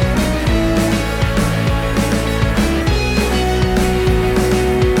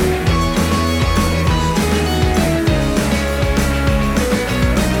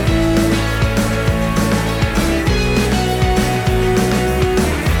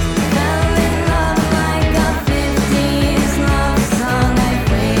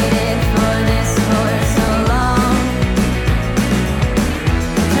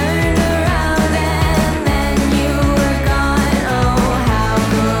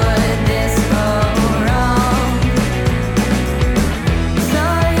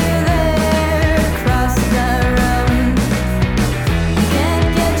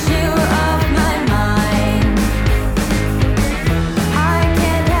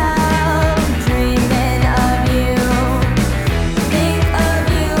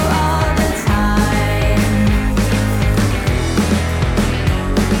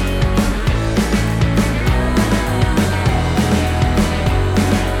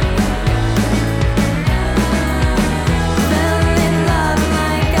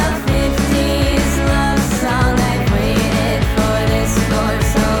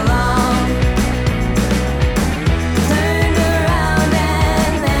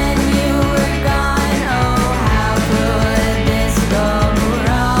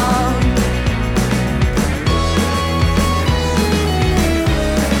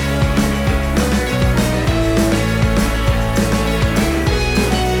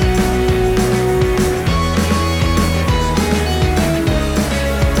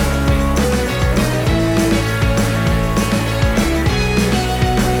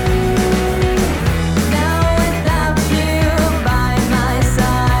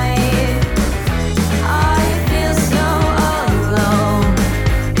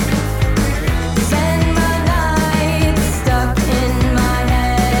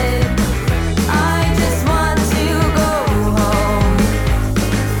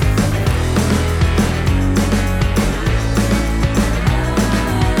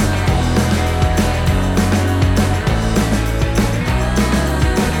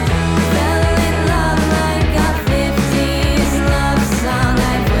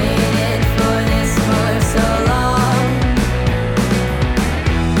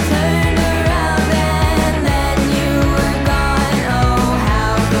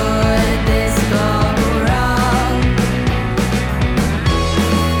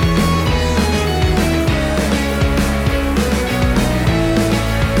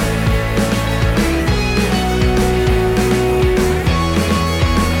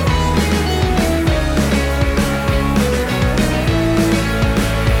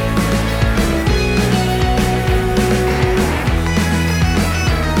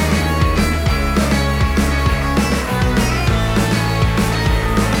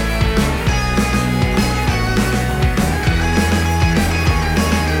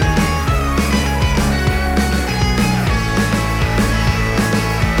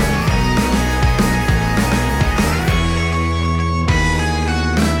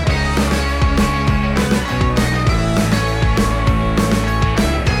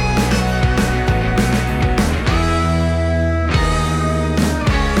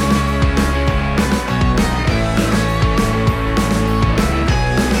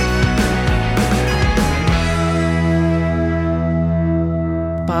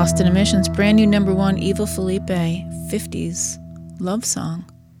 Boston Emissions' brand new number 1, Eva Felipe, 50s love song.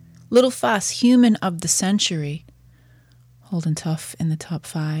 Little Fuss, Human of the Century, holding tough in the top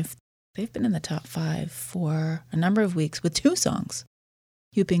 5. They've been in the top 5 for a number of weeks with 2 songs.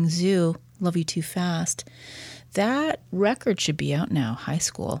 Yuping Zhu, Love You Too Fast. That record should be out now, High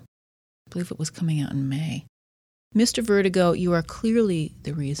School. I believe it was coming out in May. Mr. Vertigo, You Are Clearly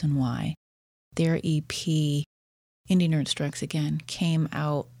the Reason Why. Their EP, Indie Nerd Strikes Again, came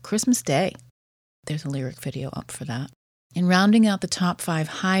out Christmas Day. There's a lyric video up for that. And rounding out the top 5,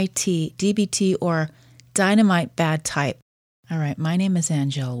 High T, DBT, or Dynamite Bad Type. All right, my name is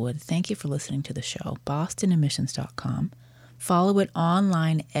Angel Wood. Thank you for listening to the show, bostonemissions.com. Follow it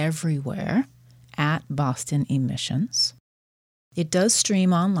online everywhere at Boston Emissions. It does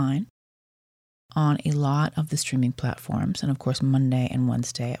stream online on a lot of the streaming platforms, and of course Monday and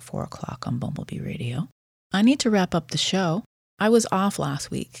Wednesday at 4 o'clock on Bumblebee Radio. I need to wrap up the show. I was off last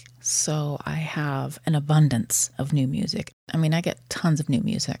week, so I have an abundance of new music. I mean, I get tons of new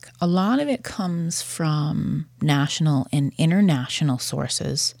music. A lot of it comes from national and international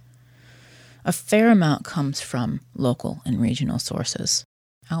sources. A fair amount comes from local and regional sources.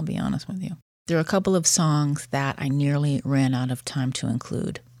 I'll be honest with you. There are a couple of songs that I nearly ran out of time to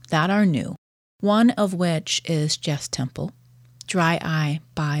include that are new. One of which is Jess Temple, Dry Eye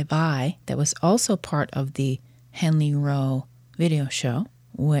Bye Bye, that was also part of the Henley Rowe video show,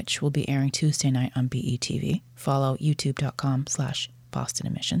 which will be airing Tuesday night on BETV. Follow youtube.com/Boston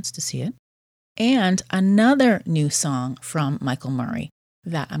Emissions to see it. And another new song from Michael Murray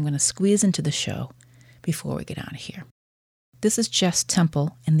that I'm going to squeeze into the show before we get out of here. This is Jess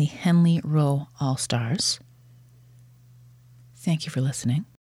Temple and the Henley Rowe All-Stars. Thank you for listening.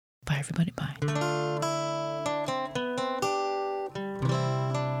 Bye, everybody. Bye.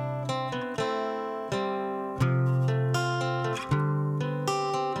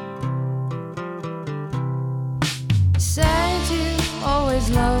 Said you always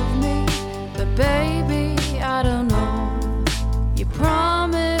loved me, but baby, I don't know. You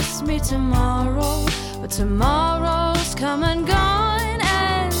promised me tomorrow, but tomorrow's come and gone,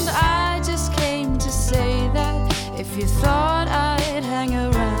 and I just came to say that if you thought I'd hang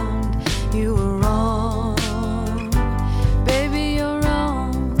around, you were wrong. Baby, you're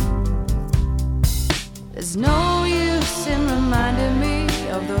wrong. There's no use in reminding me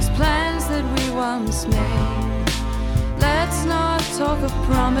of those plans that we once made. Let's not talk of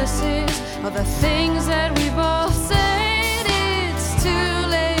promises or the things that we both said. It's too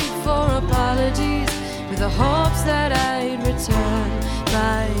late for apologies with the hopes that I'd return.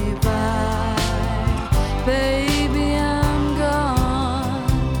 Bye-bye, baby, I'm gone.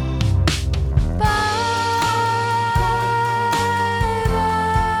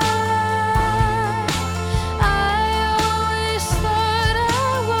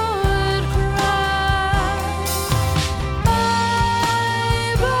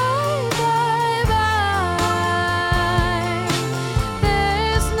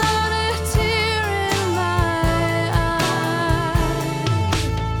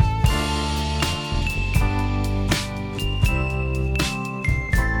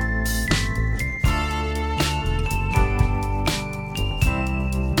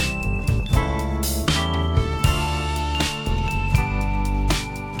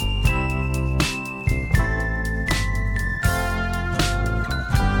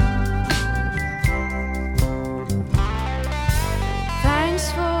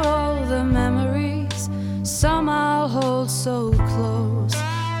 So close,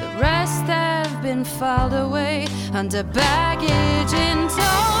 the rest have been filed away under baggage in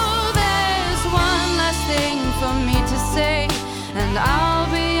tow. There's one last thing for me to say, and I'll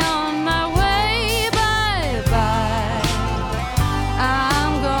be on my way. Bye-bye,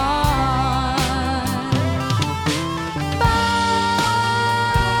 I'm gone. Bye-bye,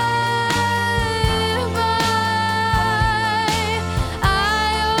 I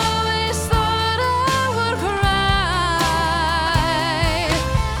always thought I would cry.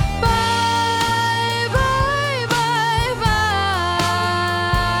 Bye-bye,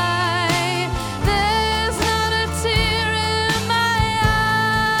 there's not a tear in my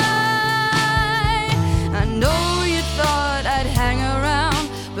eye. I know you thought I'd hang around,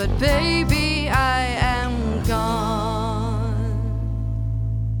 but baby, I am gone.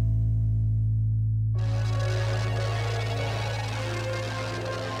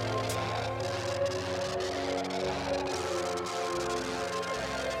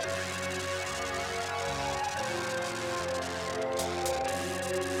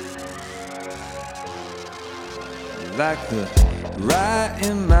 Like the right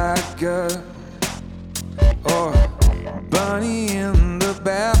in my gut, or Bunny in the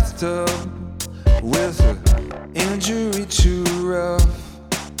bathtub with an injury too rough.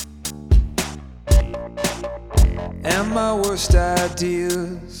 And my worst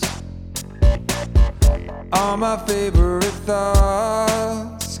ideas are my favorite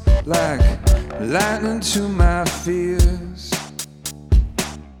thoughts, like lightning to my fears.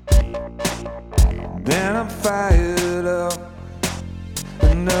 Then I'm fired up,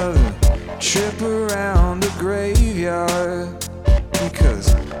 another trip around the graveyard,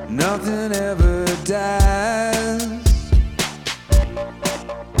 because nothing ever dies.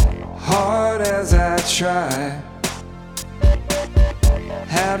 Hard as I try,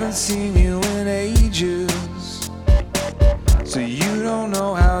 haven't seen you in ages, so you don't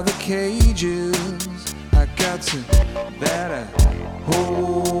know how the cage is. I got to that I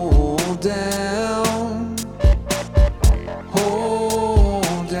hold down,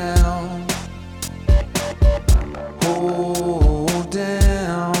 hold down, hold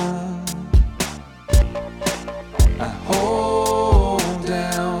down. I hold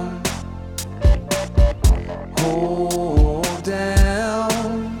down, hold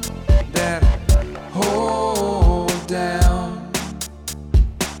down, that hold down.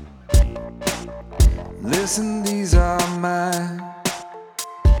 Listen, these are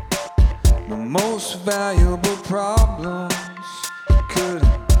the most valuable problems. Couldn't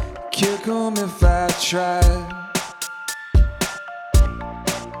kick 'em if I tried.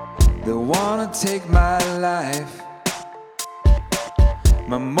 They wanna take my life,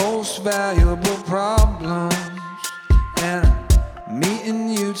 my most valuable problems, and I'm meeting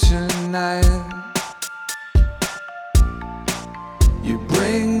you tonight. You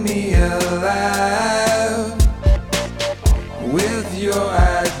bring me alive with your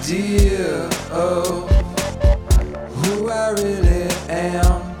idea of who I really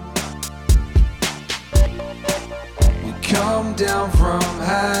am. You come down from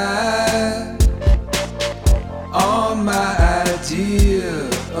high on my idea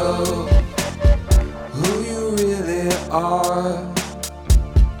of who you really are.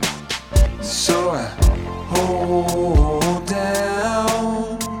 So I hold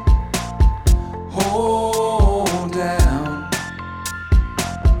down, hold down,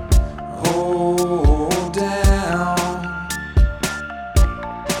 hold down.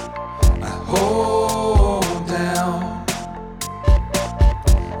 I hold down,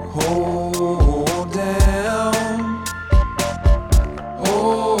 hold down,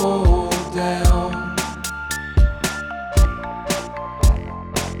 hold down.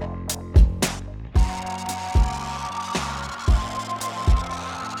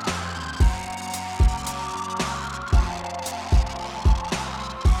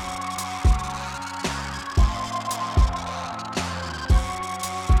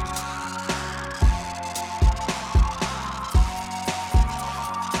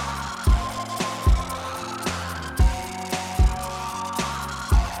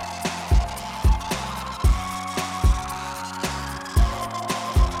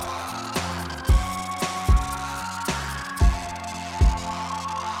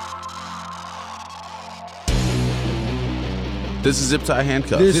 This is Zip Tie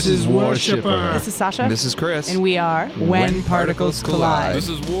Handcuff. This is Worshipper. This is Sasha. This is Chris. And we are When Particles Collide. This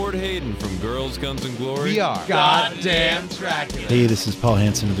is Ward Hayden from Girls, Guns, and Glory. We are Goddamn Dracula. Hey, this is Paul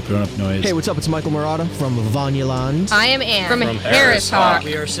Hansen of the Grown Up Noise. Hey, what's up? It's Michael Murata from Vanyaland. I am Anne from Harris Hawk.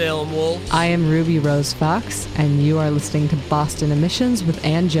 We are Salem Wolves. I am Ruby Rose Fox, and you are listening to Boston Emissions with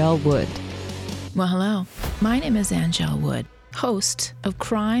Angel Wood. Well, hello. My name is Angel Wood, host of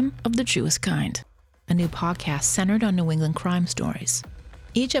Crime of the Truest Kind, a new podcast centered on New England crime stories.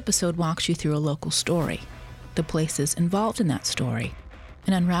 Each episode walks you through a local story, the places involved in that story,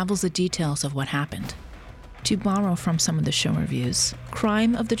 and unravels the details of what happened. To borrow from some of the show reviews,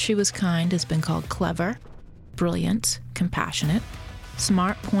 Crime of the Truest Kind has been called clever, brilliant, compassionate,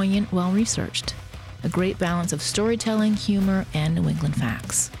 smart, poignant, well-researched, a great balance of storytelling, humor, and New England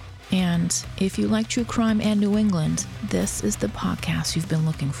facts. And if you like true crime and New England, this is the podcast you've been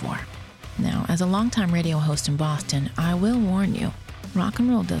looking for. Now, as a longtime radio host in Boston, I will warn you, rock and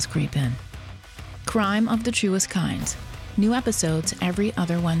roll does creep in. Crime of the Truest Kind. New episodes every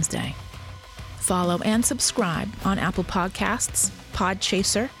other Wednesday. Follow and subscribe on Apple Podcasts,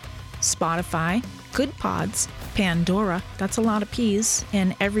 Podchaser, Spotify, Good Pods, Pandora, that's a lot of P's,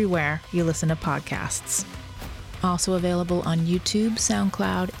 and everywhere you listen to podcasts. Also available on YouTube,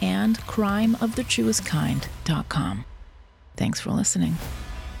 SoundCloud, and crimeofthetruestkind.com. Thanks for listening.